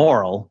smoking is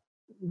immoral,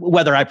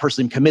 whether I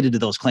personally am committed to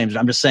those claims.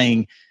 I'm just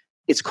saying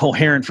it's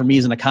coherent for me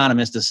as an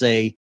economist to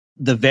say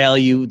the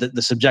value,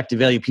 the subjective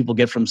value people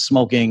get from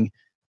smoking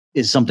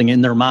is something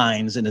in their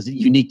minds and is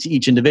unique to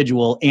each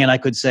individual. And I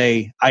could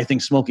say, I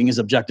think smoking is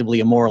objectively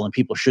immoral and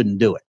people shouldn't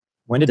do it.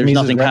 There's Mises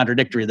nothing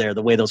contradictory there,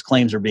 the way those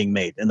claims are being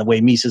made and the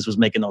way Mises was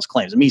making those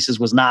claims. Mises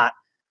was not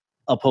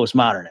a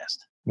postmodernist.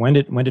 When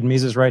did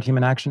Mises write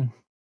Human Action?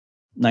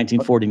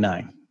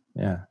 1949.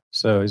 Yeah.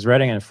 So he's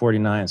writing it in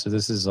 49. So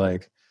this is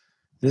like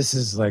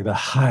the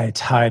high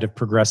tide of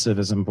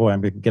progressivism. Boy,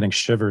 I'm getting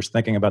shivers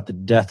thinking about the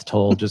death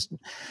toll. Just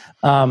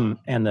and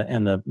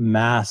the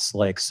mass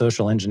like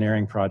social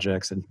engineering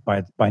projects. And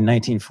by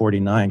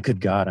 1949, good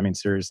God, I mean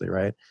seriously,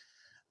 right?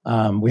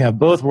 We have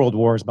both world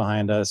wars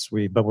behind us.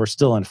 But we're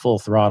still in full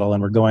throttle,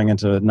 and we're going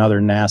into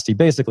another nasty,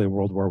 basically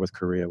world war with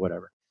Korea,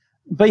 whatever.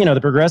 But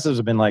the progressives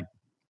have been like,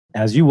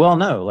 as you well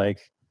know, like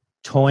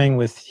toying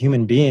with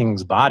human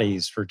beings'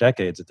 bodies for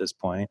decades at this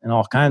point in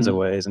all kinds of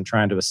ways and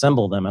trying to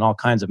assemble them in all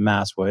kinds of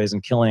mass ways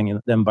and killing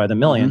them by the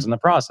millions in the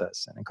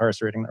process and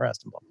incarcerating the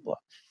rest and blah,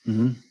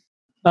 blah,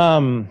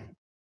 blah.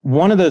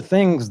 One of the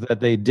things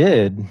that they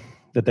did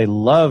that they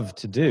loved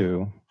to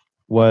do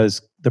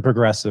was the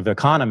progressive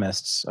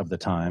economists of the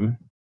time.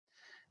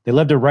 They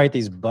loved to write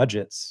these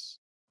budgets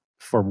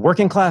for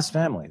working class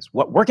families,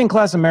 what working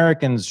class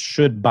Americans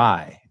should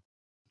buy.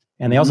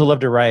 And they also love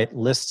to write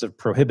lists of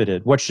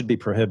what should be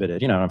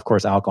prohibited. And of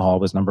course, alcohol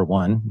was number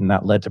one, and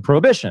that led to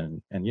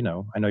prohibition. And,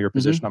 I know your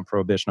position on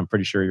prohibition. I'm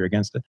pretty sure you're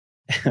against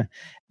it.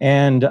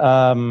 And,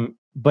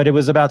 but it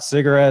was about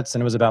cigarettes,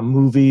 and it was about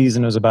movies,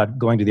 and it was about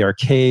going to the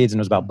arcades, and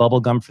it was about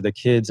bubble gum for the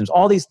kids. And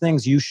all these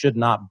things you should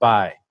not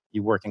buy,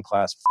 you working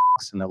class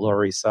fucks in the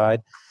Lower East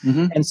Side.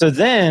 And so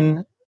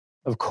then,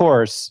 of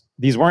course,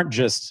 these weren't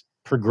just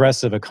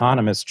progressive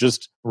economists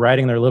just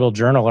writing their little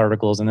journal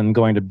articles and then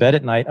going to bed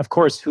at night. Of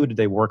course, who did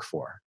they work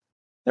for?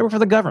 They worked for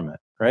the government,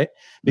 right?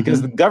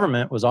 Because the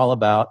government was all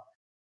about,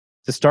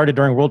 this started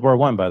during World War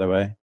I, by the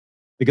way,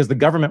 because the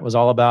government was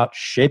all about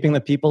shaping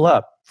the people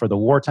up for the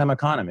wartime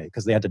economy,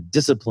 because they had to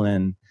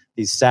discipline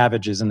these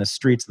savages in the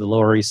streets of the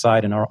Lower East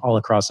Side and all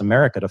across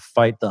America to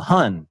fight the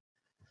Hun.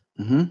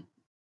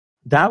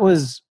 That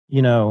was,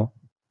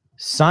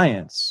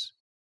 science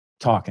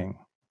talking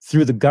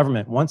through the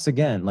government. Once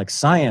again, like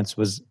science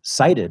was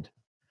cited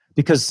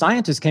because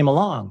scientists came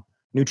along,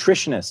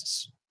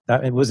 nutritionists,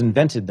 that it was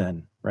invented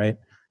then, right?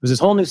 It was this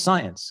whole new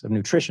science of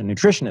nutrition.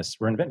 Nutritionists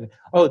were invented.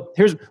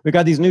 We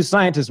got these new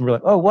scientists, and we're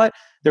like, what?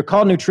 They're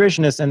called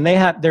nutritionists, and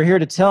they're here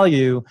to tell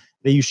you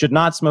that you should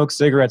not smoke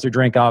cigarettes or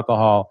drink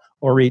alcohol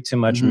or eat too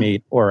much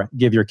meat or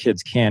give your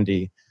kids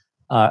candy,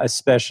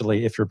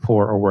 especially if you're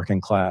poor or working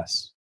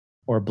class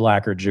or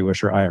Black or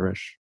Jewish or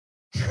Irish.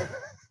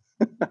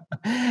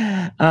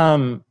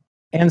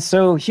 And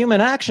so Human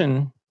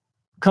Action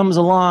comes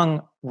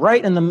along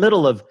right in the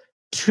middle of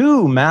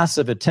two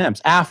massive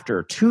attempts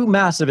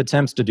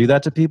to do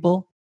that to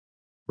people,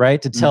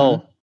 right? To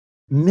tell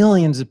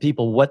millions of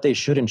people what they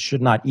should and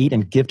should not eat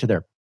and give to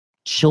their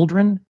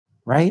children,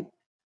 right?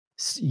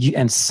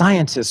 And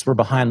scientists were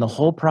behind the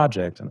whole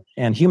project.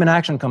 And Human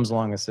Action comes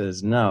along and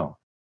says, no,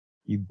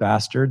 you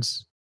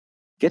bastards,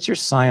 get your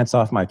science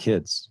off my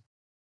kids.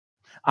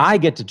 I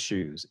get to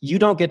choose. You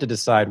don't get to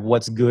decide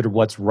what's good or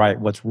what's right,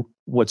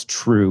 what's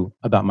true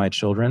about my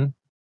children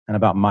and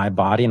about my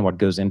body and what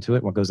goes into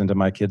it, what goes into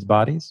my kids'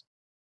 bodies.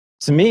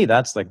 To me,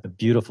 that's like the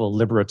beautiful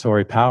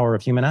liberatory power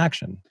of Human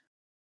Action.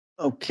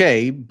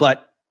 Okay,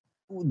 but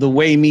the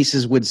way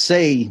Mises would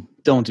say,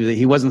 don't do that.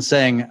 He wasn't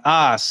saying,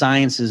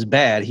 science is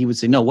bad. He would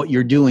say, no, what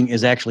you're doing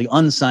is actually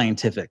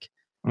unscientific.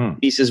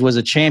 Mises was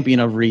a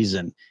champion of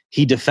reason.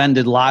 He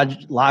defended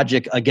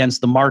logic against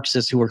the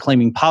Marxists who were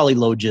claiming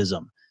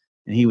polylogism.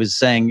 And he was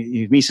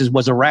saying Mises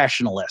was a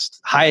rationalist.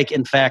 Hayek,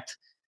 in fact,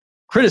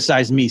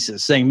 criticized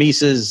Mises, saying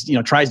Mises,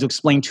 tries to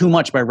explain too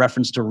much by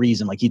reference to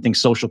reason. Like he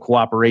thinks social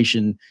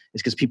cooperation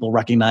is because people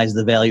recognize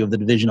the value of the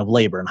division of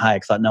labor. And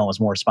Hayek thought, no, it was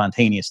more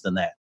spontaneous than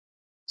that.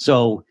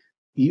 So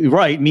you're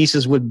right,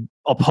 Mises would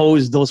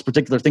oppose those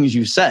particular things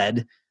you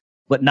said,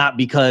 but not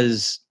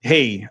because,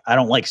 hey, I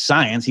don't like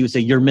science. He would say,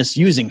 you're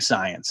misusing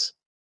science.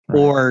 Right.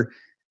 Or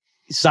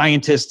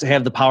scientists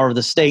have the power of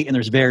the state, and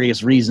there's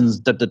various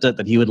reasons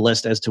that he would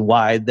list as to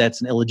why that's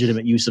an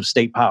illegitimate use of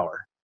state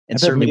power. And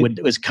certainly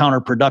was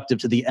counterproductive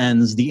to the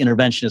ends the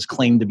interventionists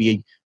claimed to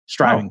be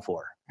striving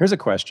for. Here's a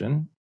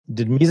question.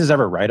 Did Mises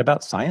ever write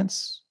about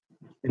science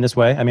in this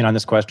way? I mean, on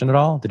this question at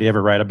all? Did he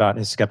ever write about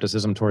his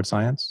skepticism towards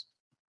science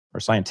or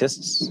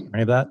scientists or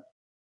any of that?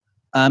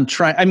 I'm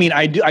trying. I mean,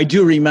 I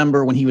do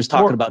remember when he was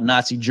talking about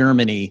Nazi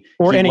Germany,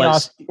 or any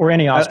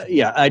Oscar.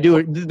 Yeah, I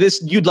do.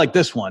 This you'd like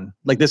this one,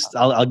 like this.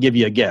 I'll give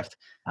you a gift.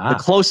 The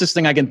closest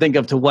thing I can think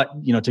of to what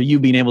to you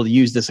being able to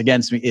use this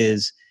against me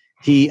is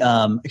he.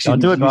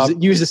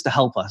 Use this to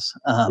help us.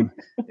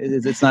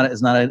 It's not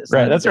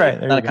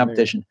a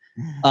competition.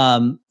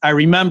 I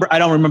remember. I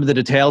don't remember the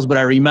details, but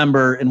I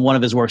remember in one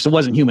of his works. It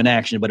wasn't Human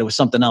Action, but it was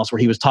something else where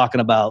he was talking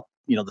about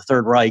the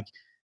Third Reich.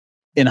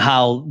 In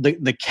how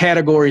the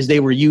categories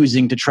they were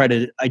using to try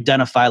to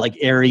identify like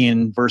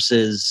Aryan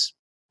versus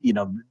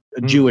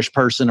a Jewish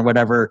person or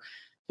whatever,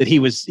 that he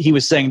was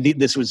saying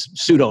this was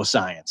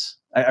pseudoscience.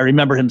 I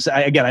remember him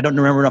again. I don't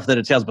remember enough of the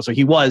details, but so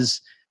he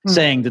was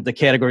saying that the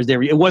categories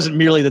it wasn't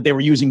merely that they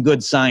were using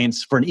good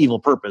science for an evil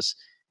purpose.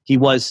 He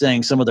was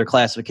saying some of their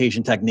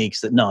classification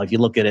techniques that if you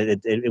look at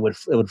it, it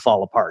would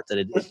fall apart. That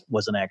it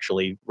wasn't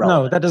actually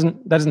relevant. No,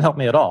 that doesn't help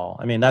me at all.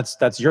 I mean,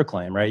 that's your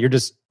claim, right?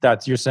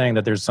 You're saying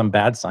that there's some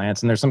bad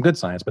science and there's some good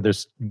science, but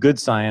there's good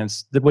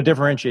science. What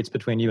differentiates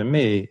between you and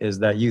me is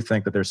that you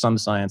think that there's some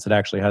science that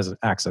actually has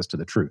access to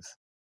the truth.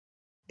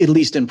 At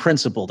least in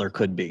principle, there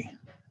could be.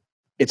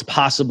 It's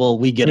possible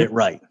we get it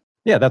right.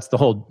 Yeah, that's the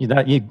whole.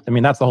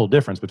 That's the whole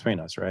difference between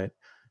us, right?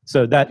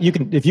 So that you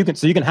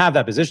can have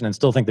that position and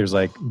still think there's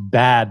like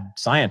bad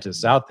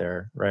scientists out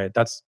there, right?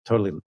 That's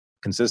totally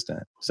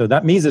consistent. So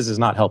that Mises is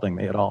not helping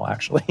me at all,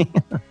 actually. We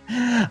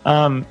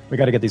got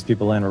to get these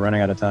people in. We're running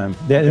out of time.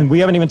 And we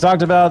haven't even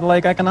talked about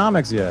like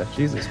economics yet.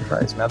 Jesus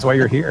Christ, man. That's why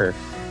you're here.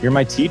 You're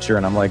my teacher,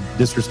 and I'm like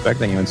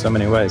disrespecting you in so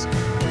many ways.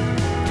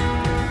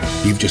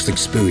 You've just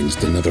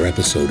experienced another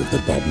episode of The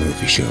Bob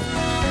Murphy Show,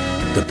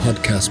 the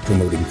podcast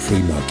promoting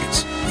free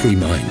markets, free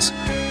minds,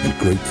 and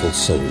grateful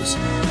souls.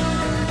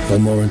 For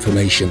more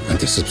information and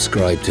to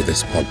subscribe to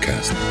this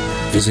podcast,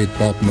 visit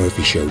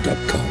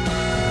bobmurphyshow.com.